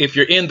 well, if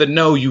you're in the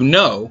know, you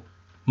know,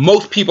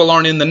 most people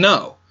aren't in the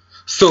know.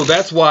 So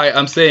that's why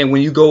I'm saying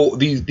when you go,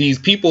 these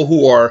people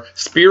who are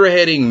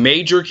spearheading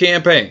major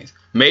campaigns,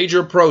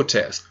 major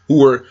protests,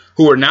 who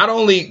are not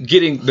only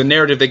getting the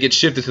narrative that gets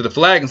shifted to the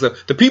flag and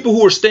stuff, the people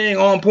who are staying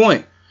on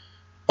point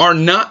are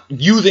not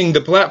using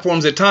the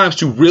platforms at times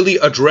to really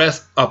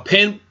address a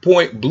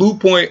pinpoint, blue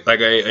point, like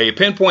a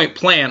pinpoint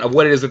plan of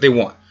what it is that they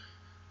want.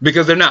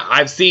 Because they're not.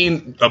 I've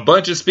seen a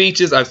bunch of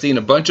speeches. I've seen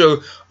a bunch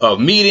of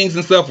meetings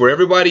and stuff where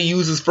everybody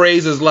uses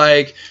phrases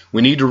like,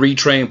 we need to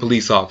retrain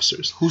police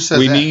officers. Who said that?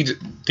 We need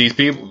these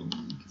people,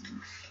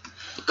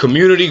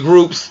 community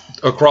groups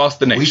across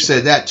the nation. We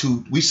said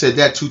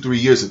that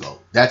 2-3 years ago.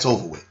 That's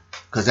over with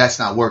because that's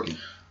not working.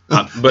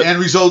 But the end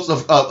results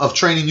of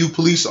training new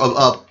police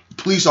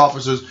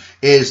officers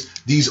is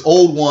these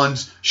old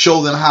ones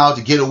show them how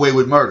to get away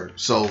with murder.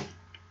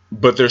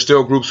 But there's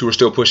still groups who are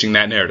still pushing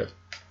that narrative.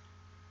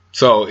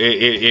 So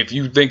if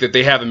you think that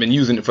they haven't been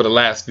using it for the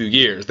last few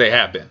years, they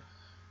have been.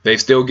 They've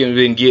still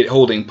been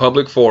holding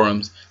public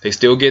forums. They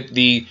still get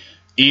the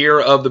ear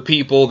of the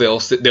people.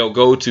 They'll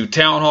go to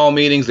town hall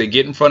meetings. They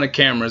get in front of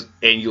cameras,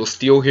 and you'll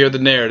still hear the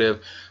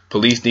narrative.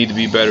 Police need to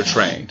be better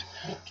trained.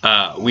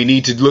 We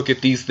need to look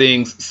at these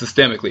things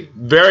systemically.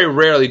 Very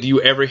rarely do you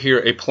ever hear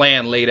a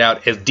plan laid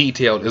out as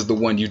detailed as the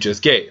one you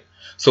just gave.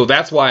 So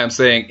that's why I'm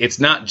saying it's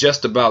not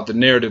just about the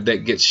narrative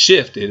that gets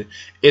shifted.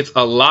 It's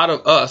a lot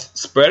of us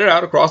spread it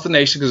out across the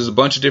nation because there's a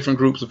bunch of different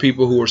groups of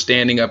people who are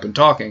standing up and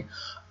talking.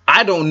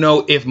 I don't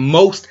know if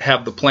most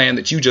have the plan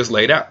that you just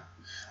laid out.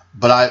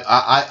 But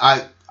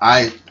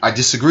I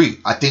disagree.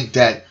 I think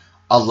that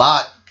a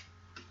lot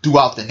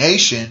throughout the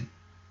nation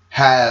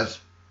have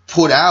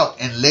put out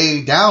and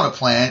laid down a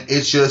plan.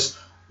 It's just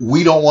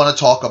we don't want to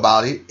talk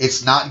about it.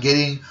 It's not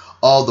getting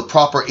all the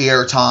proper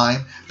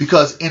airtime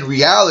because in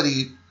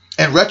reality,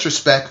 in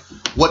retrospect,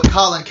 what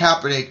Colin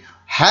Kaepernick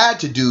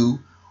had to do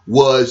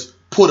was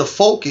put a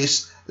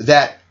focus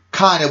that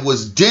kind of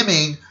was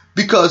dimming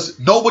because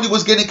nobody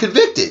was getting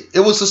convicted. It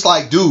was just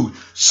like, dude,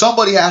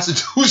 somebody has to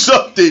do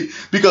something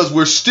because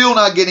we're still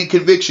not getting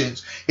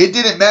convictions. It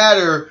didn't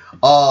matter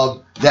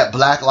that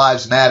Black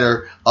Lives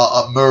Matter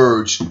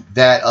emerged,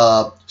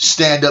 that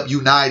Stand Up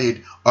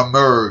United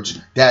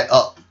emerged, that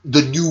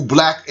the new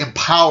Black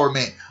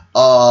empowerment,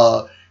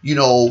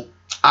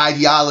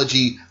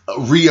 ideology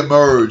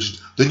reemerged.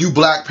 The new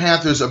Black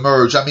Panthers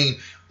emerged. I mean,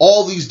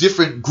 all these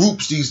different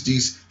groups,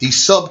 these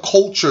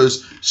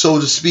subcultures, so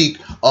to speak,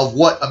 of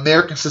what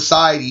American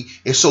society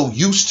is so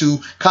used to,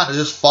 kind of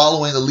just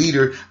following the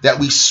leader, that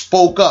we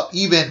spoke up,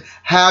 even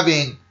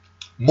having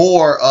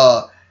more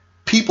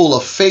people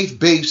of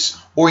faith-based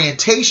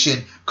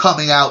orientation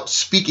coming out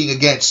speaking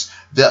against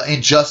the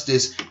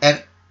injustice,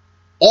 and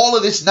all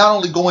of this not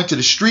only going to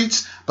the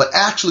streets, but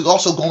actually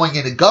also going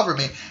into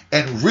government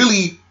and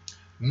really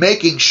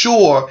making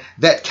sure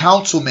that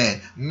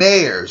councilmen,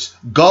 mayors,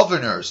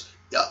 governors,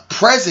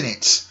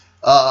 presidents,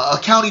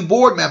 county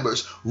board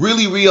members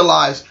really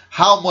realize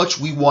how much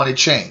we want to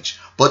change.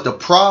 But the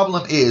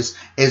problem is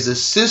the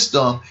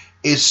system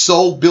is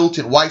so built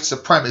in white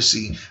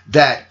supremacy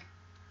that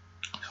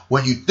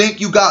when you think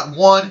you got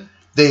one,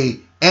 they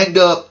end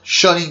up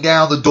shutting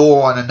down the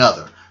door on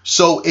another.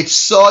 So it's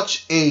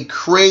such a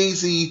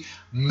crazy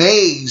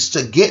maze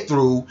to get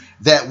through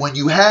that when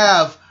you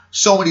have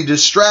so many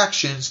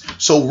distractions,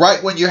 so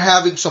right when you're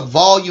having some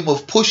volume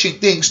of pushing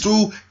things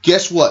through,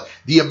 guess what?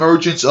 The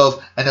emergence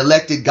of an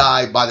elected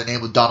guy by the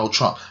name of Donald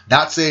Trump.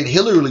 Not saying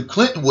Hillary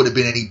Clinton would have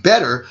been any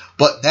better,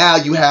 but now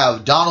you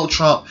have Donald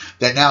Trump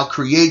that now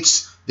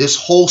creates this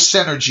whole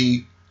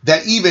synergy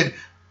that even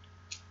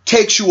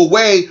takes you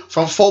away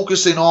from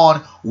focusing on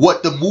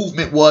what the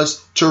movement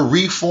was to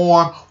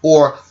reform,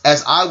 or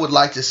as I would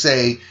like to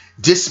say,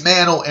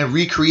 dismantle and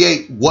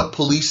recreate what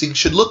policing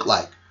should look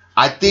like.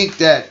 I think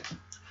that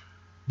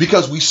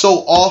because we so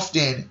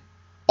often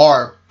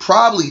are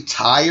probably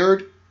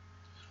tired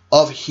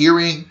of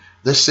hearing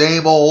the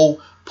same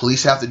old,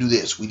 police have to do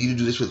this, we need to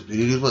do this, we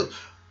need to do this.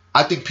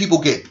 I think people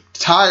get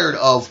tired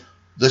of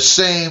the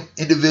same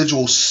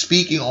individuals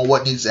speaking on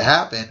what needs to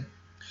happen.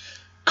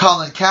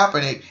 Colin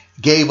Kaepernick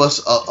gave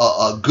us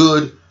a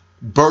good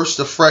burst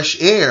of fresh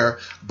air,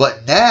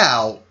 but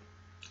now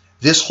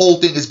this whole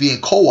thing is being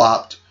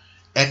co-opted,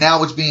 and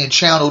now it's being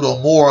channeled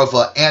on more of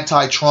an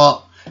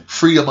anti-Trump,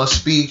 freedom of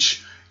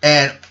speech,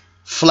 and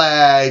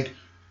flag,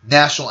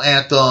 national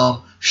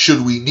anthem,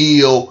 should we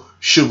kneel,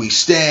 should we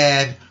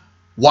stand,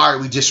 why are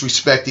we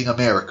disrespecting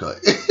America?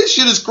 This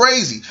shit is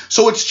crazy.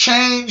 So it's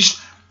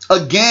changed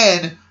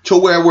again to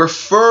where we're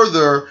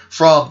further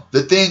from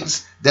the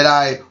things that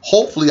I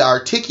hopefully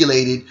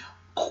articulated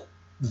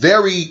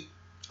very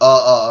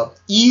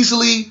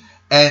easily,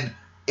 and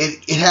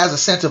it has a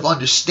sense of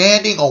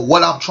understanding on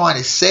what I'm trying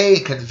to say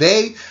and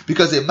convey,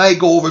 because it may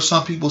go over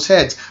some people's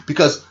heads,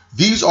 because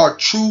these are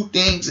true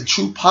things and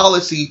true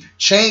policy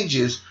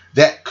changes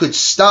that could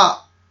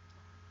stop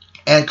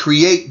and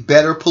create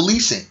better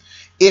policing.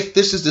 If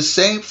this is the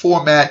same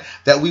format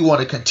that we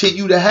want to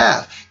continue to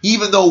have,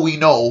 even though we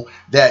know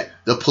that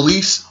the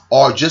police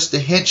are just the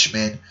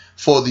henchmen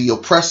for the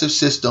oppressive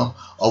system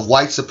of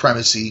white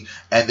supremacy,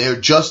 and they're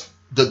just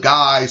the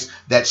guys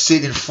that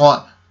sit in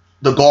front,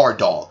 the guard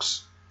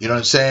dogs. You know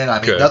what I'm saying?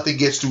 I mean, nothing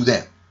gets through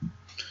them.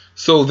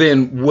 So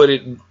then would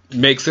it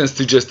make sense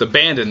to just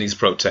abandon these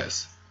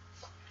protests?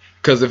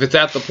 Because if it's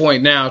at the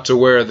point now to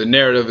where the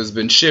narrative has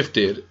been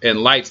shifted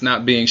and light's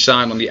not being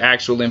shined on the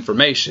actual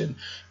information,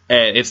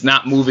 and it's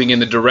not moving in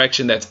the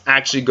direction that's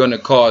actually going to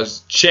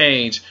cause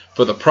change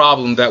for the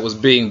problem that was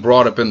being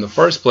brought up in the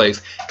first place,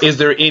 is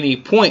there any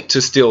point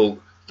to still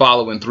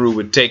following through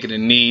with taking a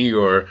knee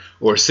or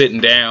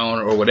sitting down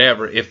or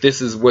whatever, if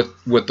this is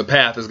what the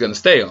path is going to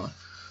stay on?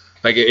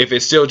 Like, if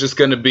it's still just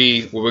going to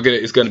be,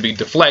 it's going to be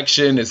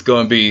deflection, it's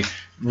going to be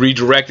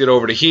redirected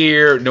over to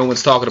here, no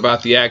one's talking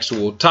about the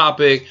actual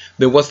topic,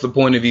 then what's the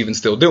point of even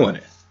still doing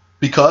it?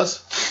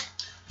 Because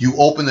you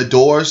open the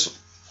doors,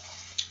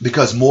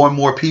 because more and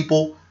more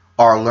people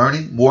are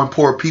learning, more and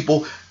more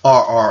people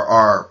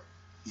are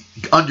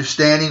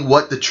understanding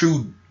what the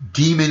true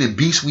demon and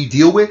beast we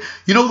deal with.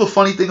 You know the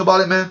funny thing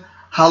about it, man?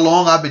 How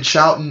long I've been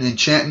shouting and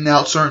chanting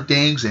out certain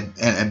things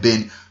and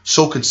been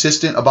so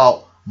consistent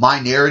about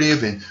my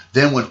narrative, and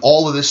then when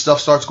all of this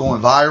stuff starts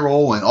going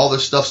viral and all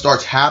this stuff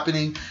starts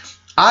happening,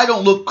 I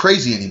don't look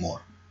crazy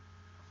anymore.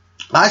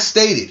 I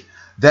stated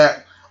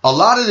that a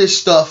lot of this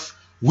stuff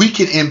we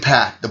can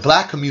impact the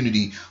black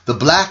community, the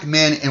black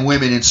men and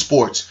women in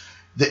sports,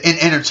 in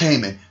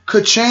entertainment,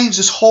 could change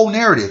this whole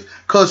narrative.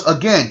 Because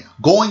again,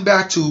 going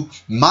back to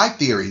my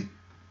theory,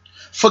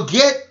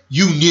 forget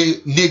you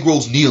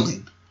Negroes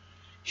kneeling.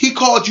 He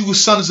called you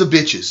sons of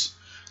bitches.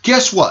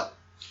 Guess what?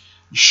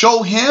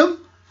 Show him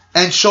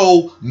and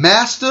show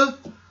Master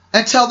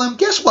and tell them,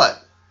 guess what?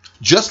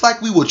 Just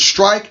like we would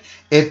strike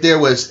if there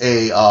was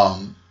a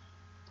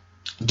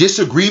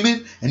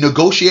disagreement and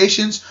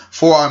negotiations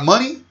for our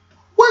money,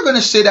 we're going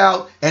to sit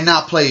out and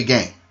not play a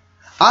game.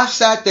 I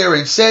sat there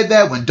and said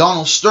that when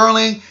Donald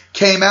Sterling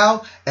came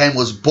out and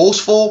was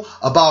boastful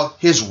about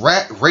his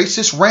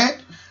racist rant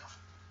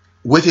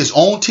with his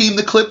own team,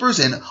 the Clippers,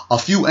 and a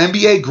few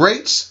NBA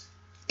greats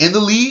in the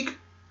league,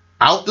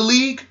 out the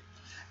league.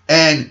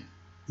 And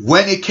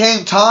when it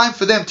came time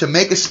for them to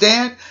make a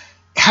stand,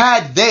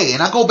 had they,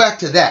 and I go back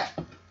to that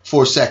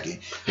for a second,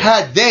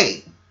 had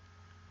they,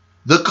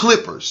 the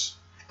Clippers,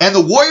 and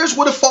the Warriors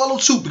would have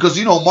followed suit, because,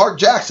 you know, Mark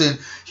Jackson,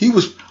 he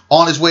was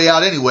on his way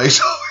out anyway.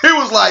 So it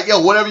was like,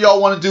 yo, whatever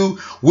y'all want to do,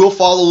 we'll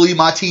follow the lead.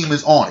 My team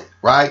is on it,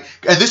 right?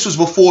 And this was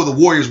before the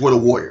Warriors were the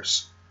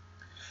Warriors.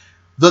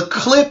 The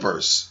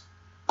Clippers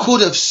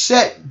could have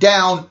set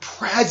down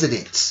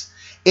presidents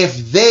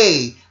if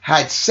they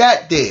had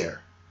sat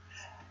there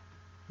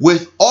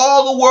with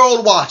all the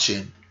world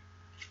watching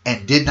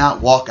and did not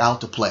walk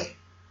out to play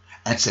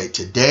and say,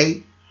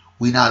 today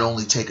we not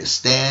only take a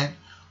stand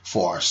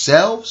for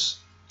ourselves,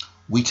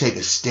 we take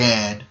a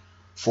stand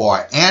for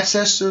our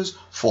ancestors,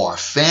 for our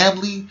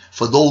family,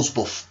 for those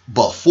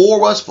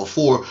before us,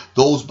 before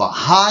those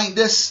behind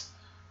us,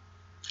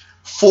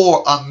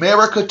 for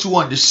America to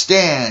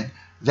understand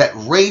that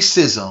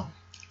racism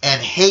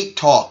and hate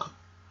talk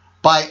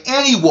by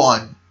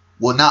anyone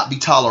will not be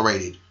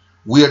tolerated.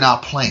 We are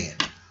not playing.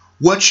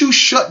 Once you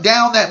shut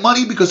down that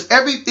money, because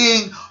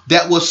everything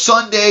that was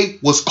Sunday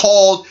was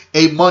called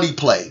a money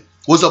play,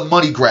 was a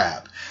money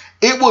grab.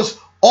 It was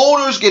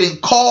owners getting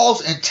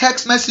calls and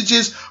text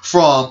messages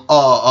from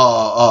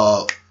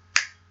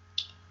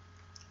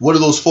what are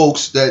those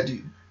folks that,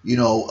 you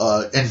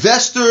know,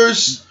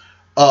 investors,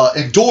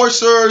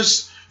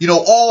 endorsers, you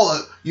know, all,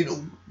 you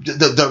know,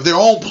 their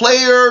own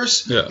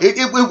players. Yeah.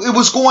 It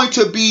was going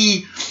to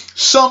be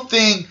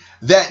something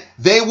that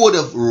they would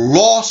have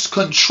lost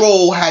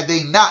control had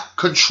they not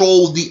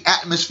controlled the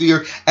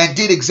atmosphere and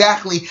did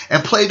exactly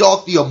and played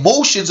off the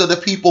emotions of the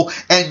people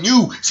and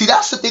knew. See,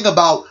 that's the thing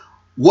about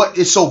what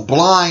is so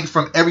blind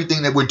from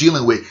everything that we're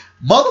dealing with.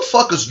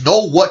 Motherfuckers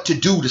know what to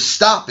do to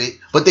stop it,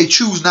 but they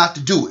choose not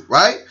to do it,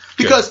 right?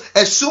 Because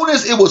as soon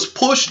as it was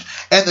pushed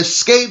and the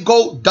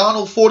scapegoat,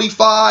 Donald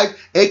 45,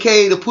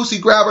 aka the pussy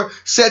grabber,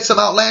 said some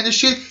outlandish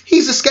shit,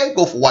 he's a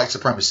scapegoat for white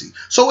supremacy.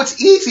 So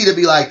it's easy to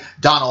be like,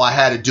 Donald, I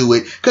had to do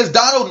it. Because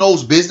Donald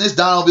knows business.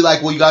 Donald will be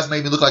like, well, you guys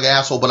made me look like an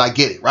asshole, but I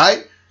get it,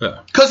 right?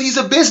 Because he's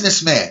a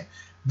businessman.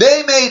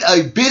 They made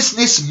a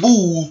business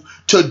move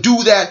to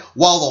do that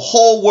while the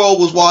whole world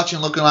was watching,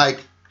 looking like,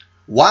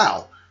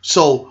 wow.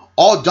 So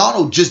all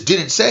Donald just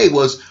didn't say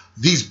was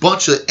these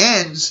bunch of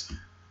ends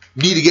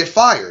need to get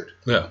fired.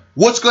 Yeah.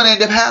 What's going to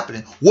end up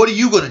happening? What are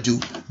you going to do?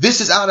 This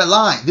is out of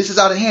line. This is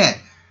out of hand.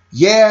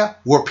 Yeah,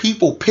 were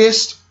people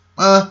pissed?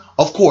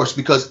 Of course,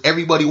 because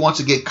everybody wants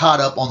to get caught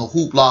up on the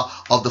hoopla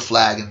of the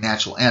flag and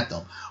national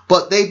anthem.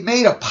 But they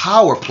made a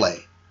power play.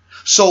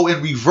 So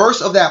in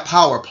reverse of that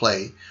power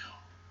play,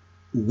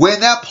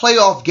 when that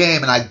playoff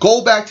game, and I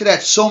go back to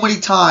that so many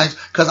times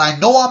because I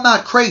know I'm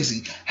not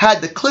crazy,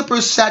 had the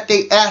Clippers sat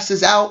their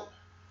asses out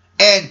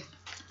and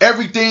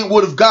everything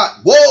would have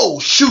got, whoa,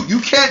 shoot, you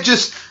can't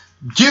just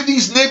give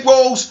these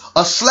Negroes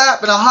a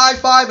slap and a high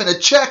five and a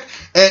check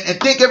and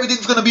think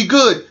everything's going to be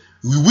good.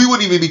 We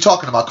wouldn't even be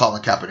talking about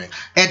Colin Kaepernick.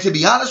 And to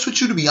be honest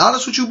with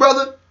you,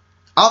 brother,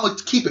 I'm going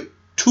to keep it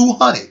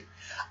 200.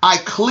 I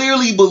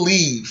clearly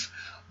believe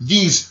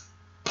these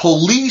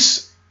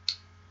police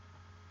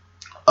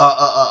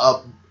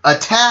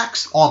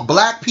attacks on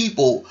black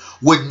people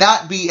would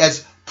not be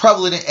as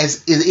prevalent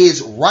as it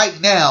is right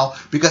now,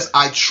 because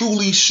I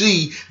truly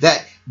see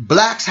that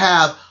blacks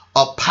have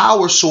a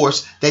power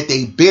source that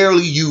they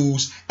barely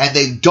use, and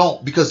they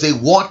don't, because they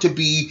want to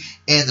be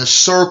in the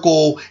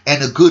circle and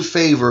the good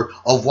favor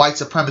of white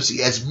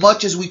supremacy. As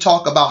much as we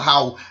talk about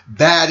how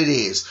bad it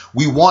is,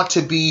 we want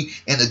to be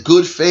in the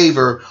good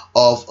favor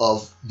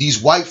of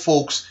these white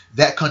folks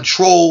that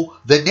control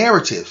the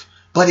narrative.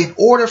 But in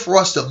order for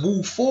us to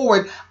move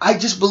forward, I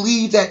just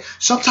believe that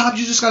sometimes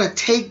you just got to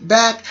take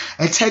back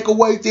and take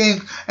away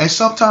things, and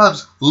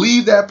sometimes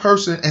leave that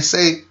person and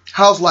say,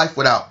 how's life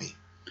without me?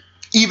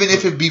 Even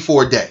if it be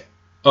for a day.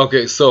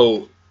 Okay,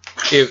 so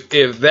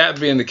if that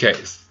being the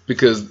case,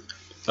 because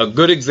a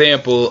good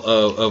example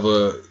of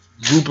a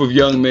group of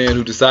young men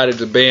who decided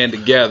to band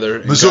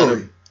together.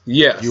 Missouri.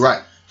 Yes. You're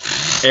right.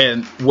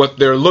 And what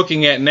they're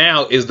looking at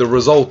now is the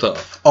result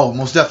of. Oh,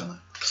 most definitely.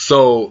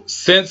 So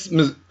since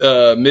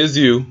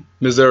Mizzou,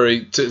 Missouri,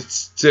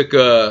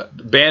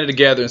 banded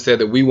together and said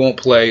that we won't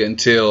play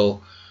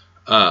until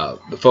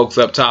the folks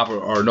up top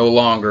are no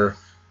longer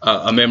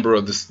a member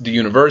of the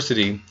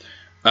university,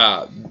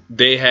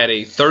 they had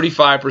a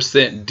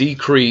 35%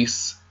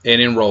 decrease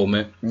in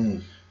enrollment.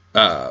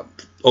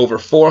 Over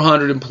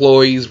 400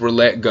 employees were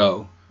let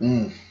go.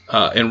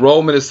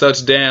 Enrollment is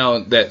such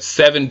down that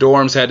 7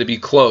 dorms had to be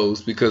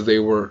closed because they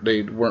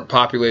weren't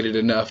populated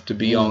enough to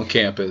be on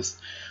campus.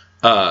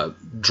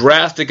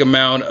 Drastic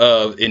amount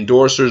of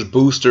endorsers,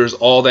 boosters,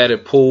 all that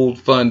have pulled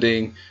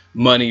funding,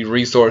 money,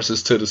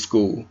 resources to the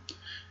school.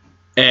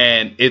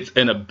 And it's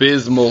an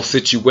abysmal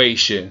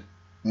situation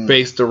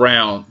based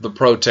around the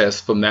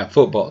protests from that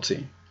football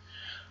team.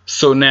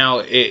 So now,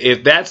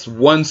 if that's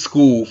one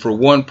school for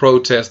one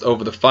protest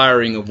over the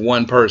firing of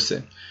one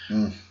person,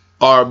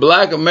 are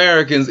black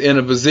Americans in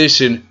a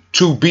position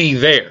to be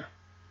there?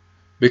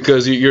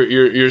 Because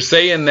you're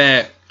saying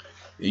that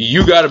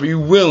you got to be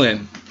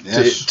willing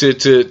to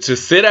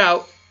sit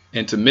out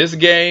and to miss a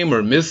game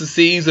or miss a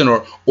season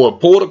or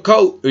pull the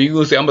coat. Or you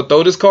gonna say, I'm gonna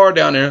throw this card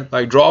down there,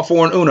 like draw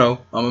for an Uno.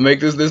 I'm gonna make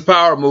this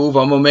power move.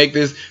 I'm gonna make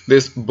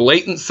this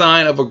blatant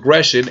sign of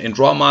aggression and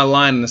draw my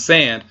line in the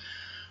sand.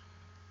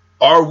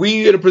 Are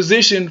we in a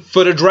position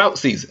for the drought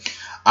season?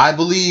 I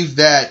believe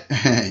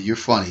that you're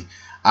funny.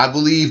 I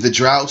believe the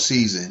drought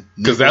season,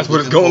 because that's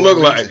what it's gonna look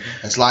like.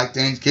 It's like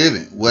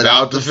Thanksgiving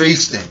without the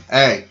feasting.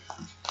 Hey,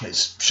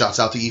 shouts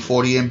out to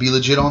E40 and Be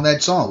Legit on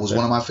that song. It was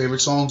one of my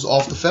favorite songs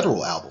off the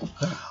Federal album.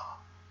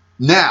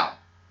 Now,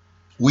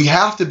 we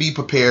have to be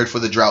prepared for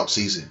the drought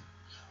season.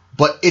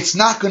 But it's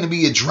not going to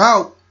be a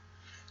drought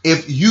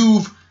if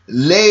you've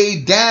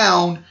laid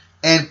down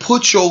and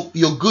put your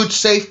good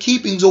safe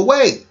keepings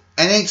away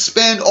and ain't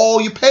spend all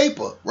your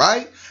paper,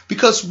 right?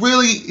 Because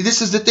really,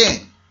 this is the thing.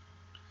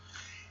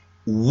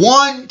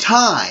 One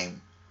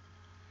time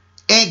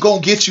ain't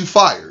going to get you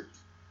fired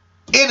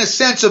in a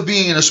sense of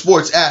being a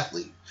sports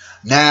athlete.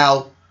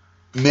 Now,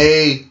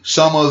 may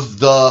some of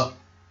the,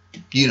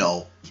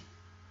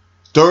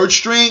 third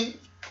string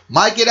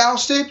might get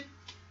ousted.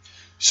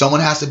 Someone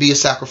has to be a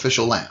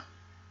sacrificial lamb.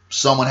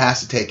 Someone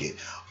has to take it.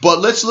 But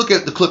let's look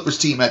at the Clippers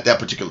team at that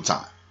particular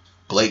time.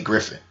 Blake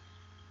Griffin,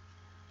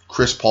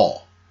 Chris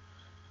Paul,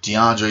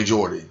 DeAndre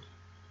Jordan.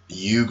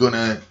 You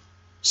gonna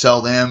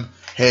tell them,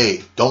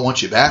 hey, don't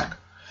want you back?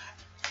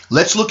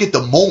 Let's look at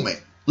the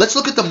moment.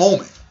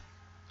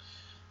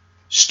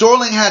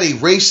 Sterling had a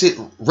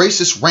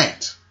racist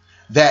rant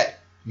that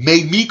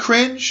made me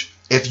cringe.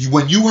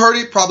 When you heard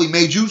it, probably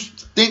made you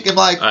thinking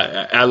like...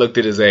 I looked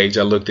at his age.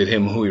 I looked at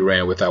him, who he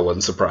ran with. I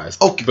wasn't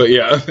surprised. Okay. But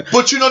yeah.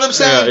 But you know what I'm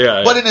saying?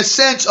 Yeah. But in a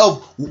sense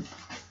of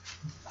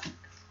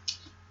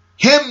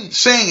him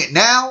saying it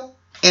now,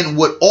 and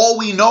what all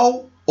we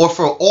know, or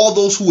for all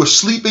those who are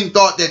sleeping,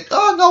 thought that,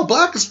 oh no,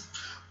 black is...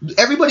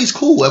 Everybody's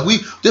cool.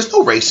 There's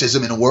no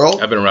racism in the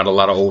world. I've been around a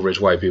lot of old rich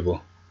white people.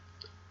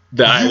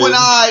 You and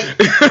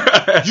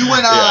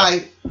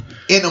I,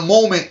 in a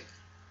moment,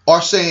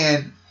 are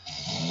saying,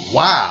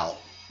 wow,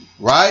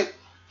 right?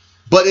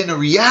 But in the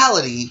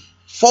reality,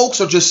 folks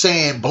are just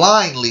saying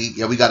blindly,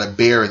 yeah, we got a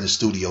bear in the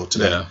studio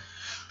today. Yeah.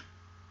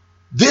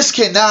 This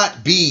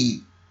cannot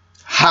be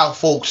how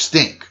folks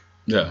think.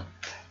 Yeah.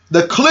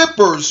 The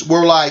Clippers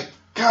were like,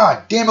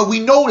 God damn it, we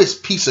know this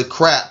piece of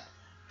crap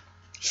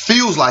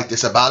feels like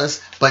this about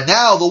us, but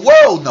now the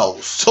world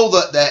knows. So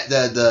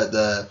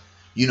the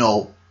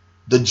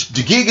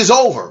The gig is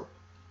over.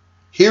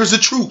 Here's the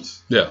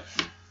truth. Yeah.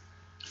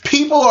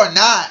 People are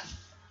not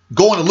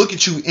going to look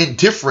at you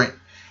indifferent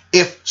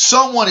if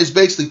someone has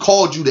basically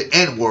called you the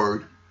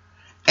N-word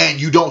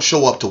and you don't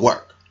show up to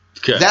work.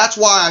 Okay. That's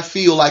why I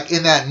feel like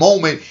in that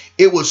moment,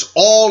 it was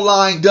all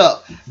lined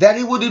up. That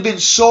it would have been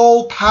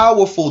so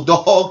powerful,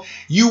 dog.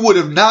 You would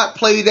have not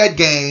played that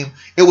game.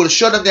 It would have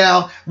shut them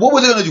down. What were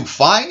they going to do?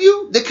 Fine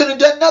you? They couldn't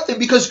have done nothing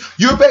because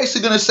you're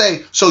basically going to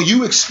say, so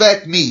you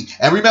expect me.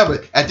 And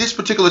remember, at this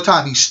particular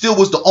time, he still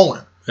was the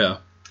owner. Yeah.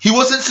 He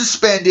wasn't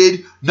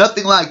suspended,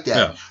 nothing like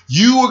that. Yeah.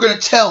 You were going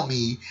to tell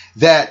me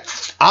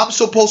that I'm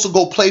supposed to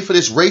go play for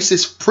this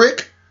racist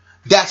prick?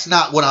 That's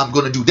not what I'm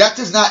going to do. That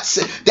is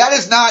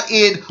not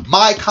in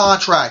my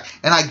contract.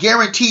 And I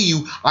guarantee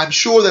you, I'm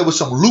sure there was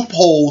some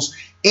loopholes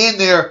in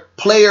their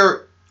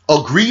player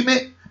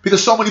agreement,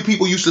 because so many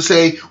people used to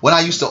say, when I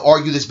used to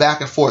argue this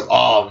back and forth,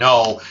 oh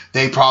no,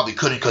 they probably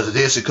couldn't because of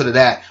this and could of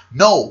that.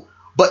 No,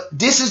 but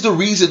this is the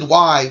reason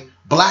why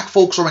black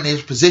folks are in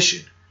this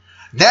position.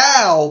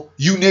 Now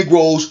you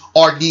Negroes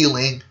are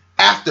kneeling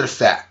after the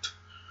fact.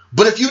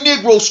 But if you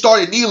Negroes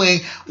started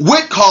kneeling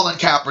with Colin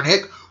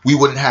Kaepernick, we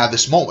wouldn't have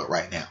this moment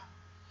right now.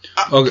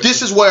 Okay.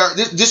 This is where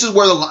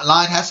the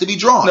line has to be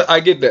drawn. No, I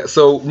get that.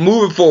 So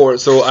moving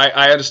forward, so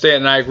I understand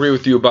and I agree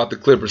with you about the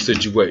Clippers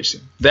situation.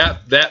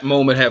 That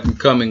moment having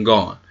come and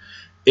gone.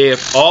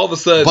 If all of a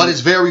sudden, but it's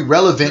very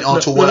relevant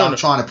onto what I'm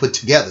trying to put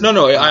together.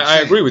 No, I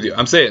agree with you.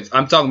 I'm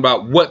talking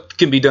about what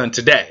can be done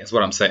today. Is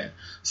what I'm saying.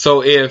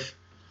 So if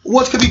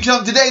what can be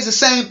done today is the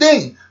same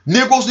thing.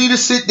 Negroes need to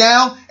sit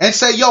down and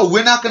say, "Yo,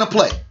 we're not going to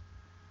play.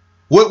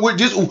 We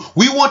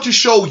want to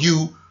show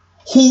you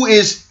who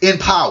is in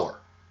power.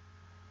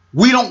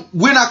 We're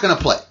not going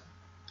to play.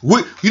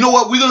 You know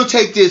what? We're going to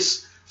take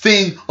this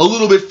thing a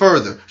little bit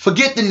further.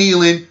 Forget the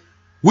kneeling.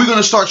 We're going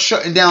to start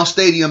shutting down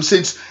stadiums,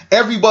 since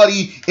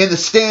everybody in the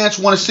stands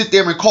want to sit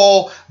there and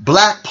call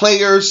black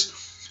players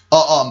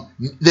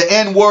the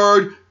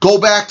N-word, go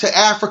back to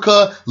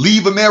Africa,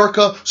 leave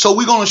America. So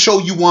we're going to show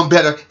you one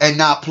better and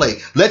not play.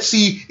 Let's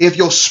see if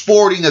your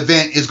sporting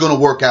event is going to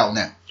work out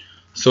now."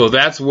 So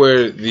that's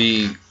where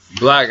the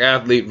black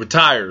athlete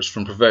retires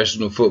from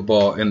professional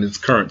football in its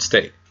current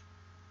state.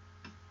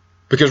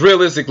 Because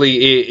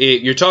realistically,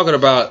 you're talking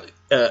about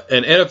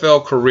an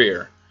NFL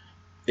career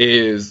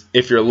is,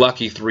 if you're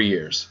lucky, 3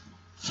 years.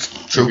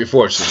 True. If you're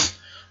fortunate.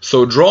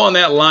 So drawing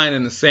that line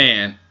in the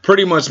sand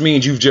pretty much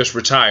means you've just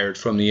retired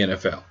from the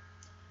NFL.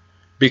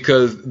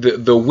 Because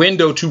the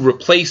window to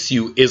replace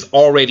you is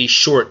already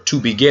short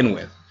to begin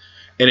with.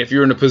 And if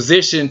you're in a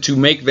position to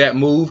make that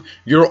move,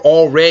 you're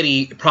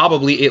already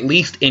probably at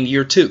least in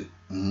year 2.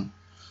 Mm-hmm.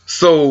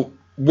 So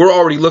we're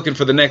already looking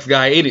for the next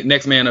guy,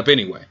 next man up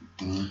anyway.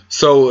 Mm-hmm.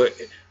 So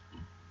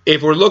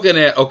if we're looking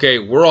at, okay,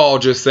 we're all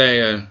just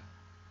saying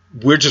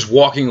we're just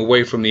walking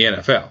away from the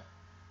NFL.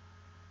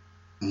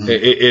 Mm-hmm.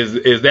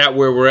 Is that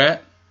where we're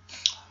at?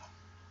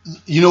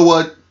 You know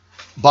what?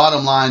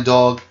 Bottom line,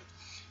 dog,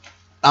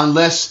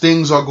 unless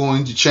things are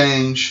going to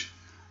change,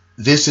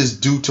 this is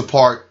due to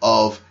part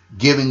of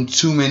giving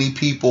too many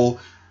people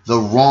the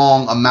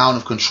wrong amount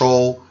of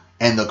control,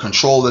 and the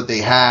control that they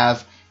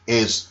have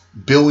is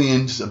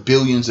billions of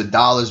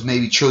dollars,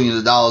 maybe trillions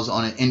of dollars,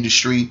 on an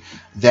industry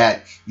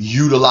that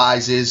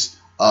utilizes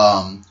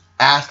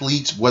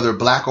athletes, whether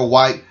black or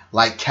white,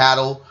 like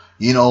cattle.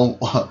 You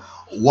know,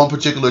 one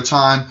particular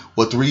time,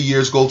 4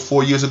 years ago,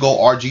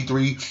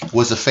 RG3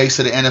 was the face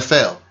of the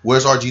NFL.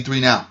 Where's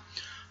RG3 now?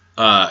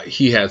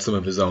 He had some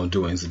of his own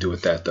doings to do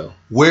with that, though.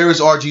 Where is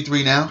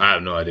RG3 now? I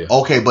have no idea.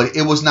 Okay, but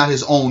it was not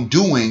his own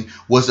doing.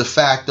 Was the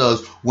fact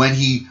of when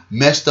he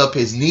messed up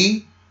his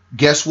knee,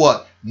 guess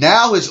what?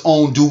 Now his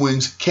own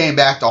doings came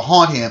back to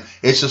haunt him.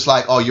 It's just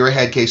like, oh, you're a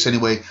head case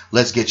anyway.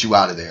 Let's get you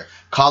out of there.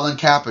 Colin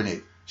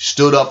Kaepernick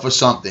stood up for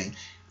something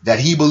that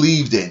he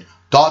believed in,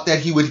 thought that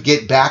he would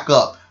get back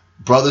up.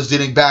 Brothers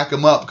didn't back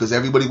him up because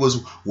everybody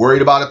was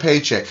worried about a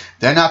paycheck.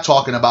 They're not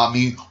talking about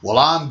me. Well,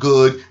 I'm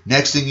good.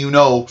 Next thing you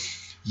know,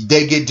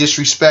 they get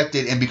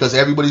disrespected, and because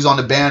everybody's on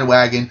the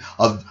bandwagon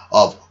of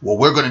well,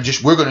 we're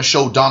gonna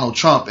show Donald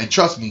Trump, and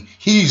trust me,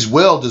 he's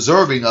well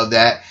deserving of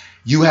that.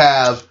 You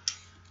have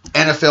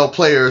NFL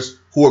players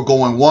who are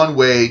going one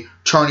way,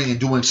 turning and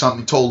doing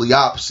something totally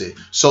opposite.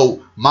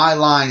 So my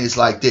line is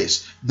like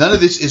this: none of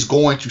this is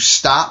going to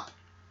stop.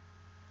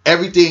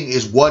 Everything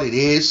is what it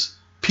is.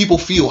 People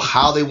feel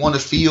how they want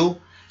to feel.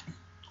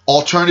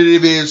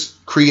 Alternative is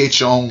create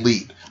your own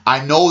league.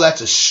 I know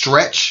that's a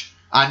stretch.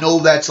 I know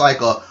that's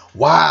like a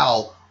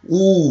wow,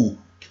 ooh,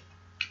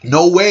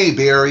 no way,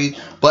 Barry.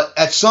 But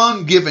at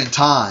some given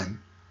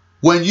time,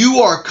 when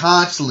you are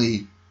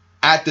constantly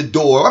at the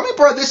door, I mean,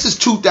 bro, this is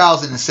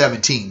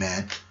 2017,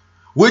 man.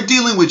 We're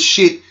dealing with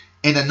shit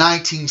in the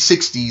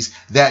 1960s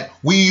that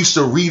we used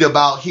to read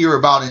about, hear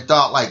about, and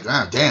thought like,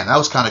 oh, damn, that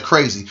was kind of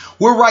crazy.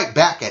 We're right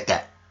back at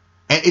that.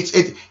 And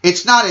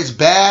it's not as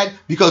bad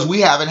because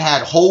we haven't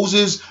had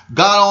hoses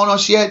got on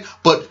us yet,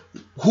 but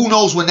who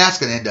knows when that's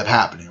going to end up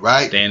happening,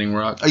 right? Standing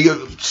Rock. They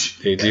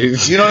do.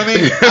 You know what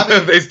I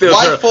mean? They still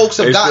white folks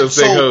have gotten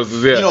so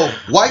hoses, yeah.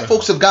 White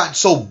folks have gotten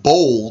so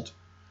bold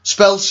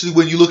especially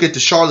when you look at the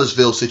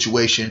Charlottesville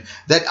situation,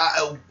 that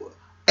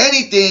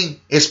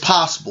anything is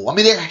possible. I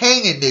mean, they're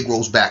hanging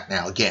Negroes back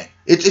now again.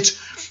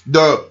 It's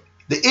the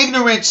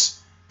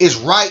ignorance is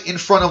right in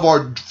front of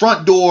our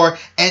front door,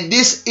 and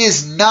this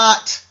is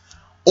not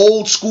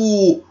old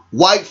school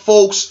white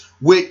folks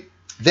with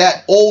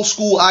that old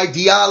school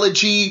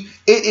ideology.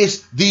 It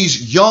is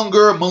these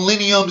younger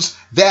millenniums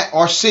that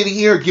are sitting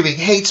here giving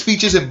hate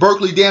speeches in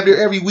Berkeley damn near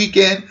every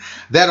weekend,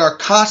 that are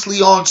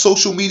constantly on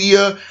social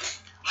media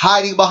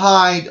hiding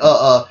behind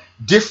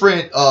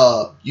different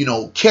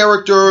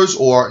characters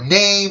or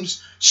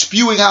names,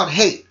 spewing out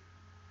hate.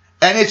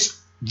 And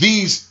it's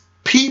these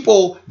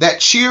people that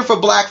cheer for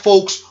black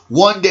folks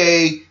one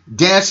day,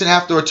 dancing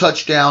after a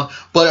touchdown,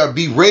 but are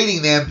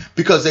berating them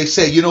because they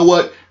say, you know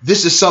what,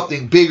 this is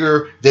something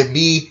bigger than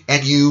me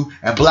and you,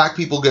 and black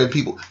people getting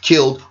people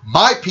killed.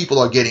 My people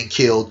are getting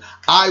killed.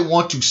 I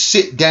want to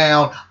sit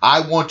down.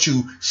 I want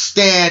to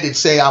stand and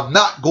say, I'm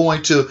not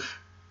going to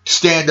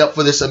stand up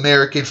for this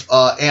American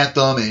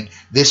anthem and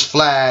this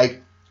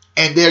flag,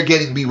 and they're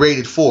getting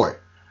berated for it.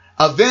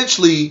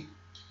 Eventually,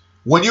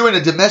 when you're in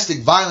a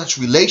domestic violence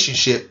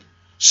relationship,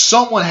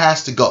 someone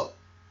has to go.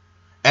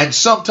 And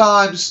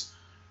sometimes,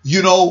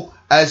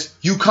 as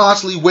you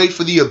constantly wait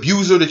for the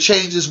abuser to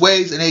change his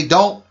ways and they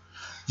don't,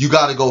 you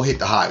got to go hit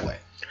the highway.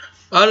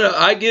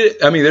 I get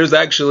it. I mean, there's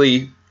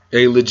actually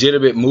a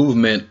legitimate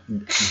movement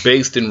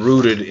based and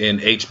rooted in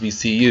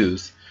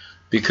HBCUs,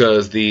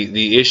 because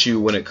the issue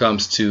when it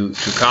comes to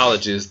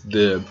colleges,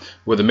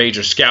 where the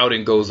major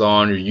scouting goes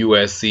on, your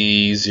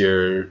USCs,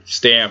 your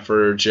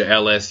Stanfords, your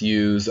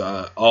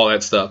LSUs, all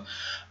that stuff,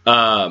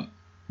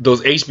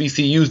 those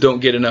HBCUs don't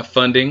get enough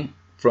funding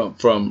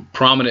from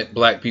prominent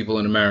black people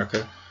in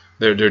America.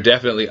 They're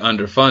definitely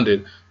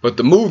underfunded. But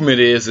the movement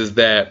is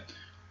that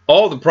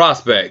all the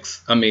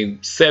prospects,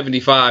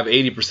 75,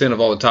 80% of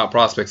all the top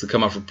prospects that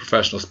come out from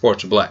professional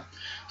sports are black.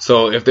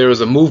 So if there was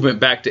a movement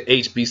back to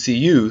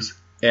HBCUs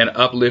and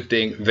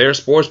uplifting their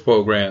sports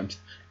programs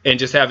and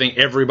just having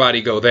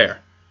everybody go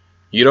there,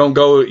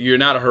 you're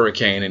not a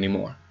Hurricane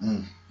anymore.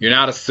 You're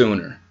not a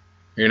Sooner.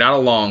 You're not a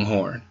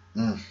Longhorn.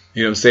 You know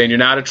what I'm saying? You're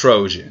not a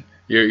Trojan.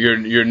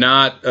 You're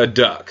not a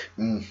Duck.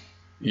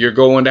 You're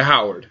going to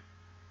Howard.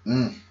 You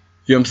know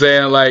what I'm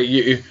saying? Like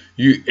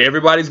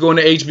everybody's going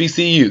to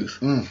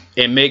HBCUs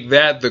and make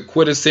that the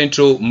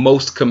quintessential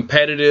most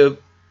competitive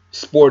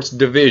sports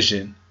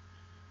division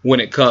when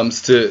it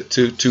comes to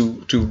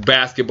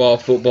basketball,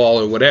 football,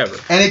 or whatever.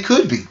 And it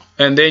could be.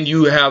 And then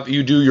you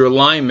do your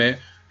alignment,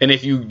 and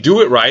if you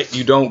do it right,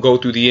 you don't go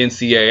through the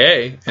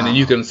NCAA, and then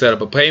you can set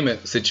up a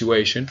payment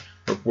situation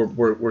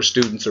where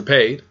students are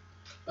paid.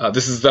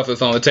 This is stuff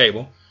that's on the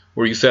table,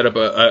 where you set up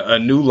a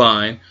new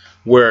line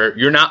where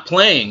you're not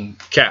playing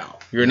Cal.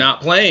 You're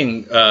not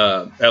playing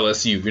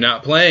LSU. You're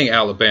not playing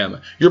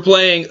Alabama. You're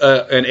playing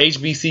an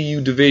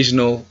HBCU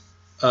divisional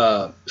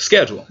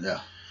schedule.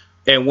 Yeah.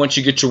 And once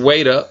you get your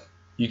weight up,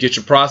 you get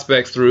your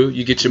prospects through,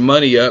 you get your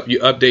money up, you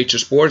update your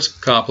sports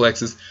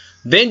complexes,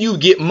 then you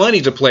get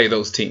money to play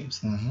those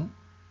teams.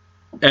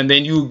 And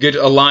then you get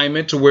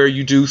alignment to where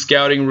you do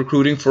scouting and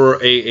recruiting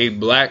for a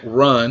black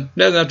run.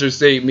 Doesn't have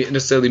to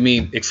necessarily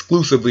mean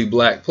exclusively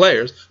black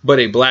players, but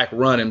a black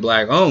run and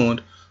black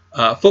owned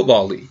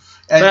football league,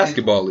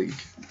 basketball league,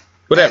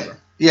 whatever.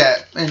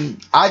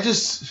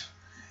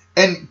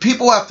 And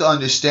people have to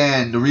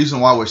understand the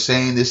reason why we're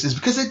saying this is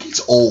because it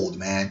gets old,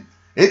 man.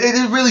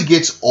 It really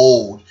gets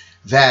old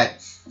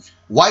that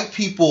white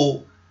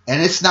people,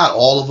 and it's not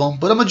all of them,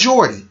 but a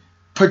majority,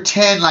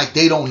 pretend like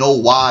they don't know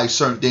why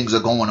certain things are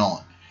going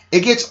on.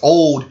 It gets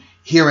old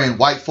hearing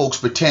white folks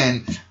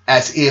pretend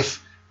as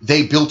if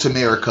they built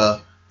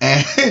America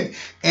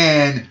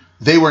and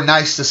they were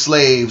nice to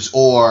slaves,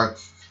 or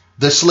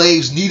the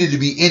slaves needed to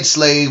be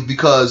enslaved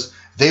because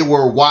they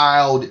were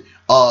wild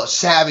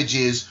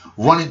savages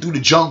running through the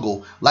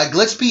jungle. Like,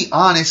 let's be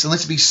honest and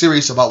let's be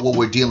serious about what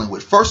we're dealing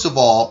with. First of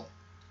all,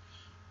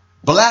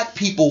 black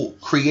people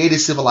created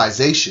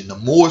civilization. The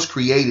Moors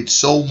created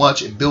so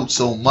much and built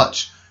so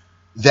much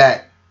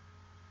that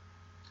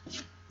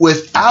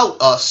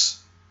without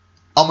us,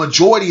 a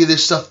majority of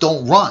this stuff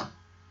don't run.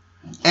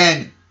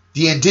 And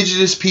the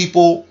indigenous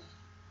people,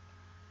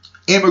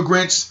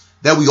 immigrants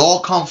that we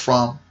all come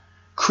from,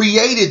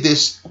 created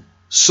this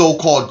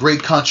so-called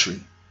great country.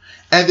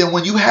 And then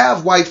when you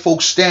have white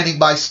folks standing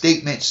by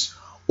statements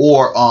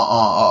or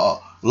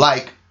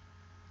like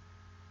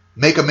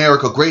 "Make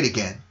America Great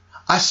Again,"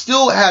 I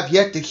still have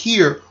yet to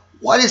hear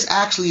what is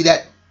actually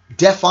that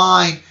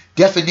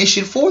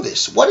definition for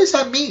this. What does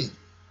that mean?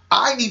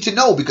 I need to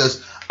know,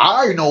 because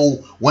I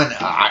know when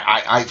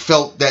I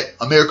felt that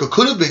America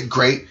could have been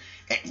great,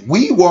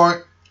 we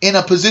weren't in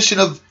a position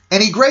of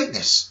any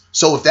greatness.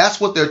 So if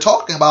that's what they're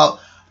talking about,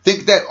 I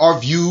think that our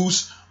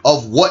views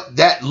of what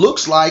that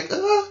looks like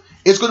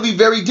is going to be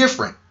very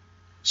different.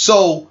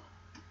 So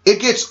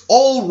it gets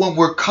old when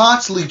we're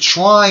constantly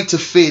trying to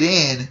fit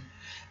in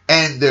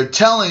and they're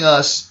telling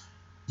us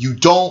you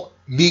don't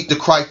meet the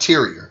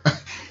criteria.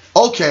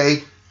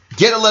 Okay,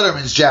 get a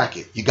Letterman's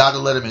jacket. You got a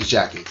Letterman's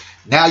jacket.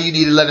 Now you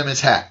need a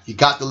Letterman's hat. You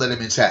got the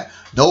Letterman's hat.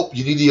 Nope,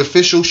 you need the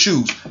official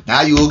shoes.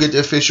 Now you go get the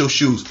official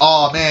shoes.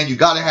 Oh man, you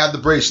got to have the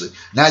bracelet.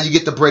 Now you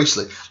get the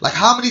bracelet. Like,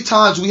 how many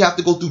times do we have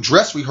to go through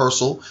dress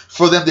rehearsal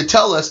for them to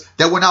tell us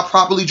that we're not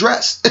properly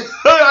dressed?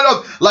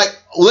 Like,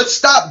 let's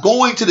stop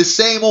going to the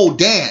same old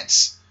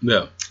dance.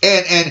 Yeah.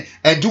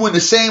 And doing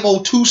the same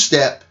old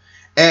two-step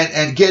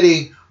and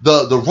getting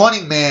the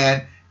Running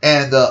Man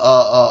and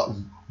the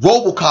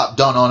RoboCop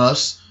done on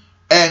us,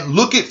 and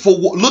look at it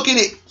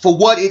for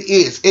what it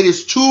is. It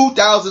is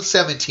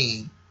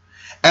 2017,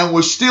 and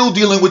we're still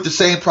dealing with the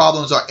same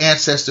problems our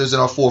ancestors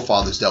and our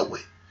forefathers dealt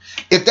with.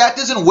 If that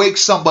doesn't wake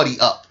somebody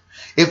up,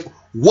 if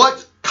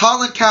what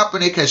Colin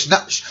Kaepernick has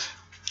not,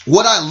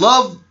 what I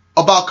love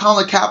about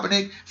Colin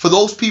Kaepernick, for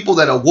those people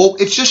that are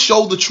woke, it's just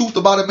showed the truth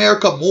about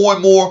America more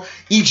and more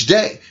each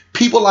day.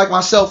 People like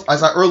myself,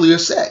 as I earlier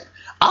said,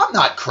 I'm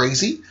not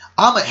crazy.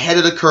 I'm ahead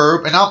of the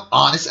curve, and I'm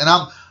honest, and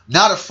I'm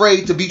not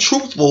afraid to be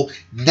truthful.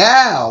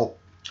 Now,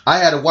 I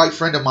had a white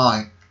friend of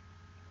mine,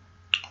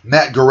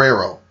 Matt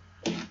Guerrero,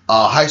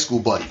 a high school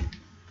buddy.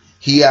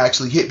 He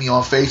actually hit me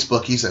on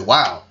Facebook. He said,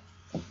 wow,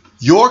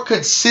 your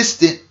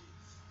consistent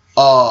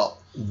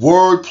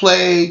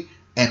wordplay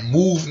and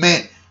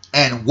movement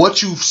and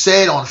what you've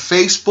said on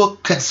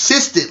Facebook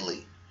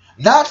consistently,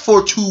 not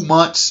for 2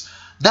 months,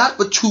 not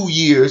for 2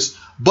 years,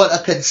 but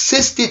a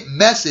consistent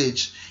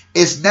message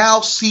is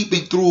now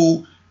seeping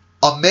through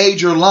a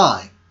major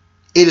line.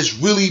 It is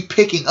really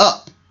picking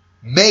up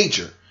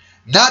major.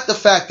 Not the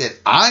fact that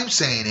I'm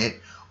saying it,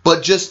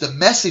 but just the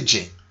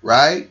messaging,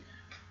 right?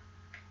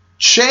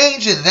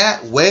 Change in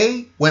that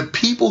way, when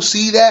people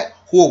see that,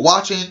 who are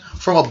watching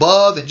from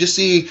above and just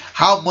see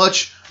how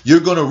much you're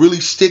going to really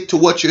stick to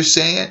what you're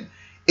saying,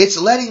 it's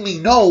letting me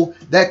know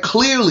that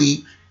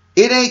clearly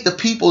it ain't the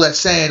people that's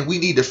saying we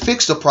need to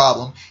fix the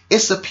problem.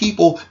 It's the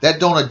people that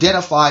don't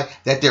identify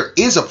that there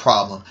is a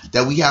problem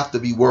that we have to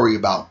be worried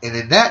about. And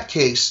in that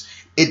case,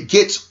 it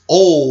gets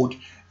old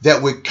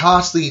that we're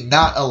constantly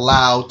not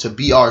allowed to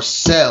be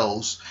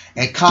ourselves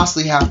and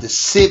constantly have to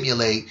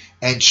simulate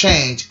and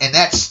change. And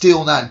that's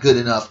still not good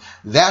enough.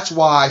 That's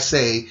why I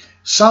say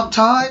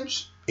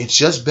sometimes it's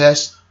just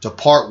best to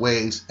part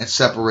ways and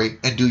separate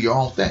and do your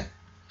own thing.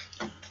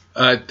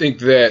 I think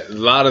that a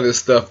lot of this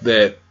stuff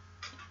that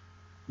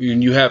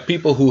you have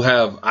people who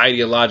have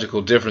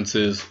ideological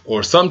differences,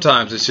 or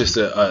sometimes it's just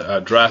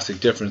a drastic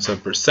difference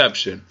of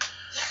perception.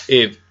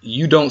 If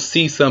you don't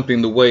see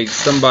something the way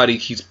somebody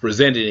keeps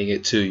presenting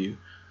it to you,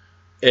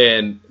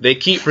 and they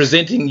keep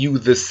presenting you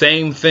the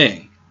same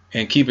thing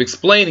and keep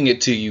explaining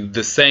it to you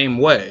the same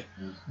way,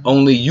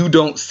 only you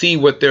don't see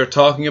what they're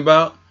talking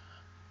about,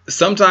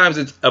 sometimes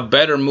it's a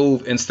better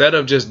move, instead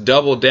of just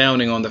double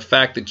downing on the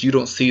fact that you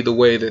don't see the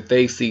way that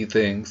they see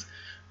things,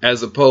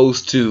 as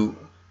opposed to,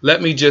 let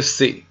me just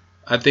see.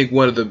 I think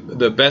one of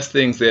the best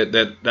things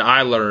that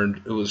I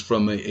learned, it was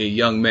from a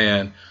young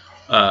man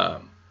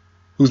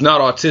who's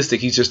not autistic.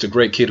 He's just a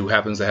great kid who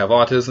happens to have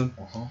autism.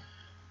 Uh-huh.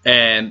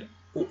 And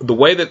the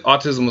way that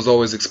autism was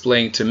always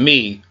explained to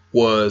me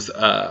was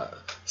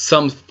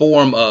some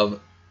form of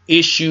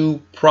issue,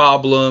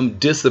 problem,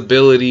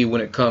 disability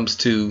when it comes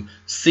to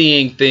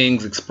seeing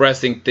things,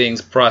 expressing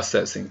things,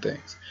 processing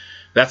things.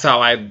 That's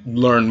how I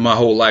learned my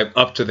whole life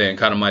up to then,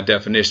 kind of my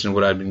definition of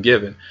what I'd been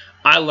given.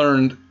 I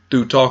learned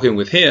through talking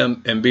with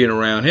him and being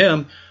around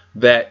him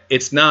that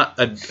it's not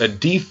a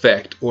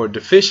defect or a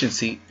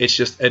deficiency, it's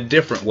just a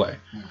different way.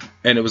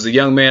 And it was a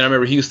young man, I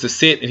remember he used to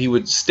sit and he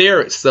would stare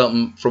at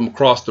something from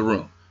across the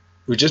room.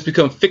 He would just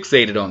become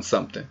fixated on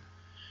something.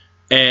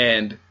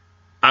 And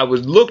I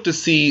would look to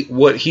see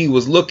what he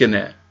was looking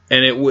at,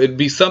 and it would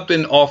be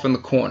something off in the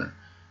corner.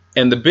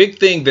 And the big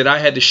thing that I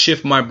had to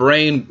shift my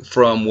brain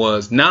from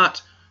was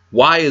not,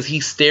 why is he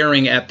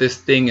staring at this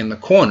thing in the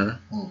corner,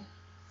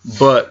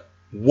 but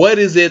what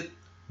is it,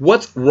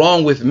 what's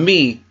wrong with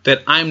me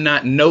that I'm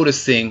not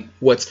noticing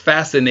what's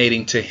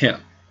fascinating to him?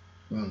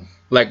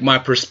 Like, my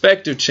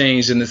perspective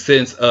changed in the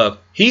sense of,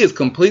 he is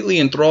completely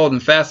enthralled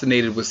and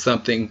fascinated with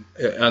something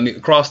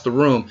across the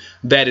room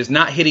that is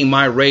not hitting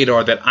my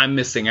radar that I'm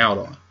missing out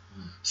on.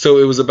 So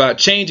it was about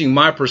changing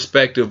my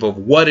perspective of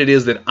what it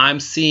is that I'm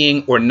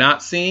seeing or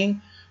not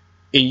seeing,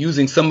 and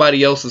using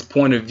somebody else's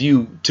point of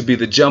view to be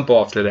the jump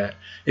off to that.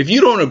 If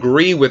you don't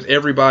agree with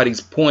everybody's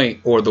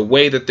point or the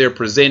way that they're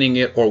presenting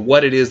it or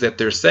what it is that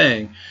they're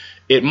saying,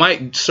 it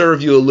might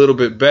serve you a little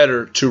bit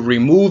better to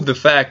remove the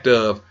fact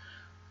of,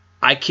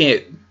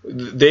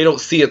 they don't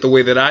see it the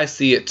way that I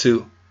see it,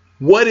 to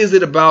what is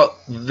it about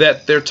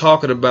that they're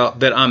talking about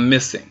that I'm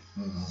missing?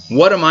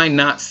 What am I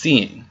not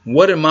seeing?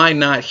 What am I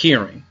not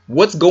hearing?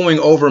 What's going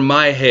over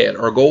my head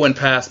or going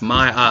past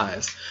my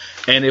eyes?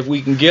 And if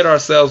we can get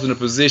ourselves in a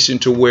position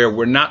to where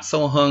we're not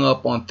so hung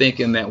up on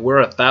thinking that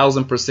we're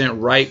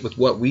 1,000% right with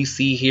what we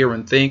see, hear,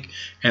 and think,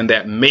 and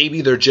that maybe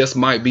there just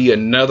might be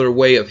another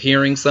way of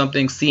hearing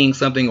something, seeing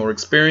something, or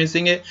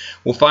experiencing it,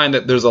 we'll find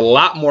that there's a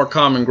lot more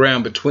common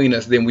ground between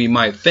us than we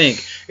might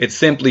think. It's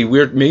simply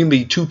we're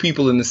maybe two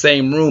people in the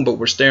same room, but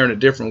we're staring at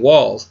different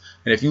walls.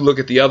 And if you look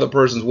at the other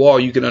person's wall,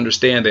 you can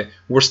understand that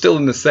we're still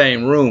in the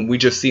same room. We're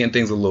just seeing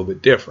things a little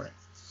bit different.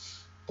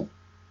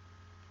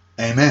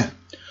 Amen.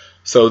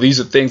 So these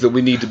are things that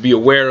we need to be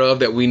aware of,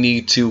 that we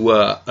need to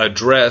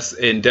address,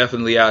 and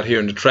definitely out here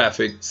in the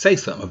traffic, say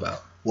something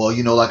about. Well,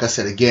 like I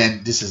said,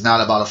 again, this is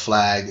not about a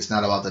flag. It's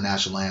not about the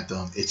national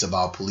anthem. It's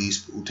about police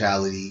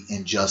brutality,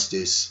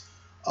 injustice,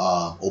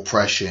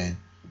 oppression,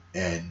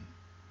 and,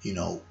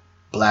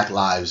 black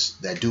lives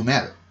that do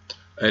matter.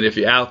 And if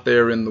you're out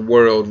there in the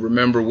world,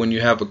 remember when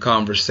you have a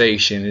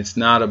conversation, it's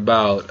not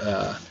about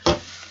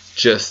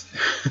just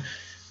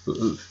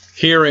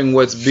hearing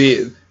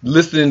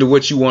listening to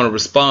what you want to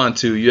respond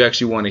to. You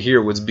actually want to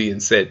hear what's being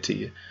said to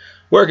you.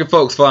 Where can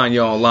folks find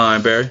you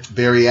online, Barry?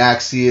 Barry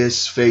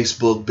Axius,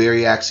 Facebook,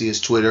 Barry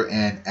Axius, Twitter,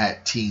 and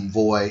at Team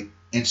Void.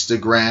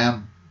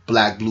 Instagram,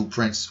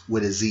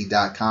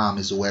 blackblueprints.com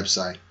is the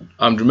website.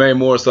 I'm Jermaine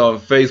Morris on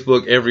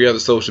Facebook. Every other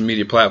social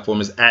media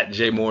platform is at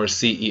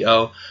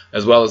JMorrisCEO,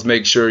 as well as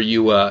make sure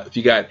you, if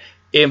you got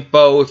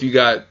info, if you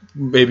got,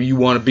 maybe you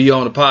want to be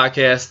on the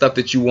podcast, stuff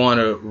that you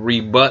want to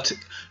rebut,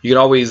 you can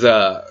always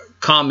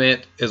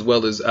comment as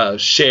well as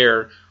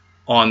share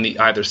on the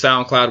either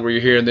SoundCloud where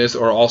you're hearing this,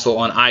 or also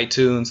on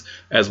iTunes,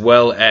 as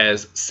well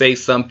as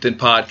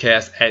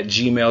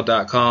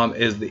saysomethingpodcast@gmail.com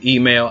is the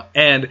email,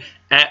 and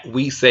at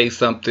We Say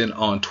Something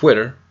on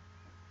Twitter.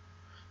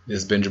 This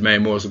has been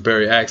Jermaine Morris with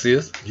Barry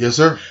Axius. Yes,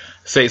 sir.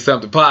 Say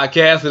Something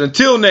Podcast, and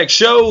until next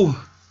show,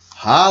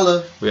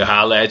 holla. We'll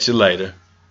holla at you later.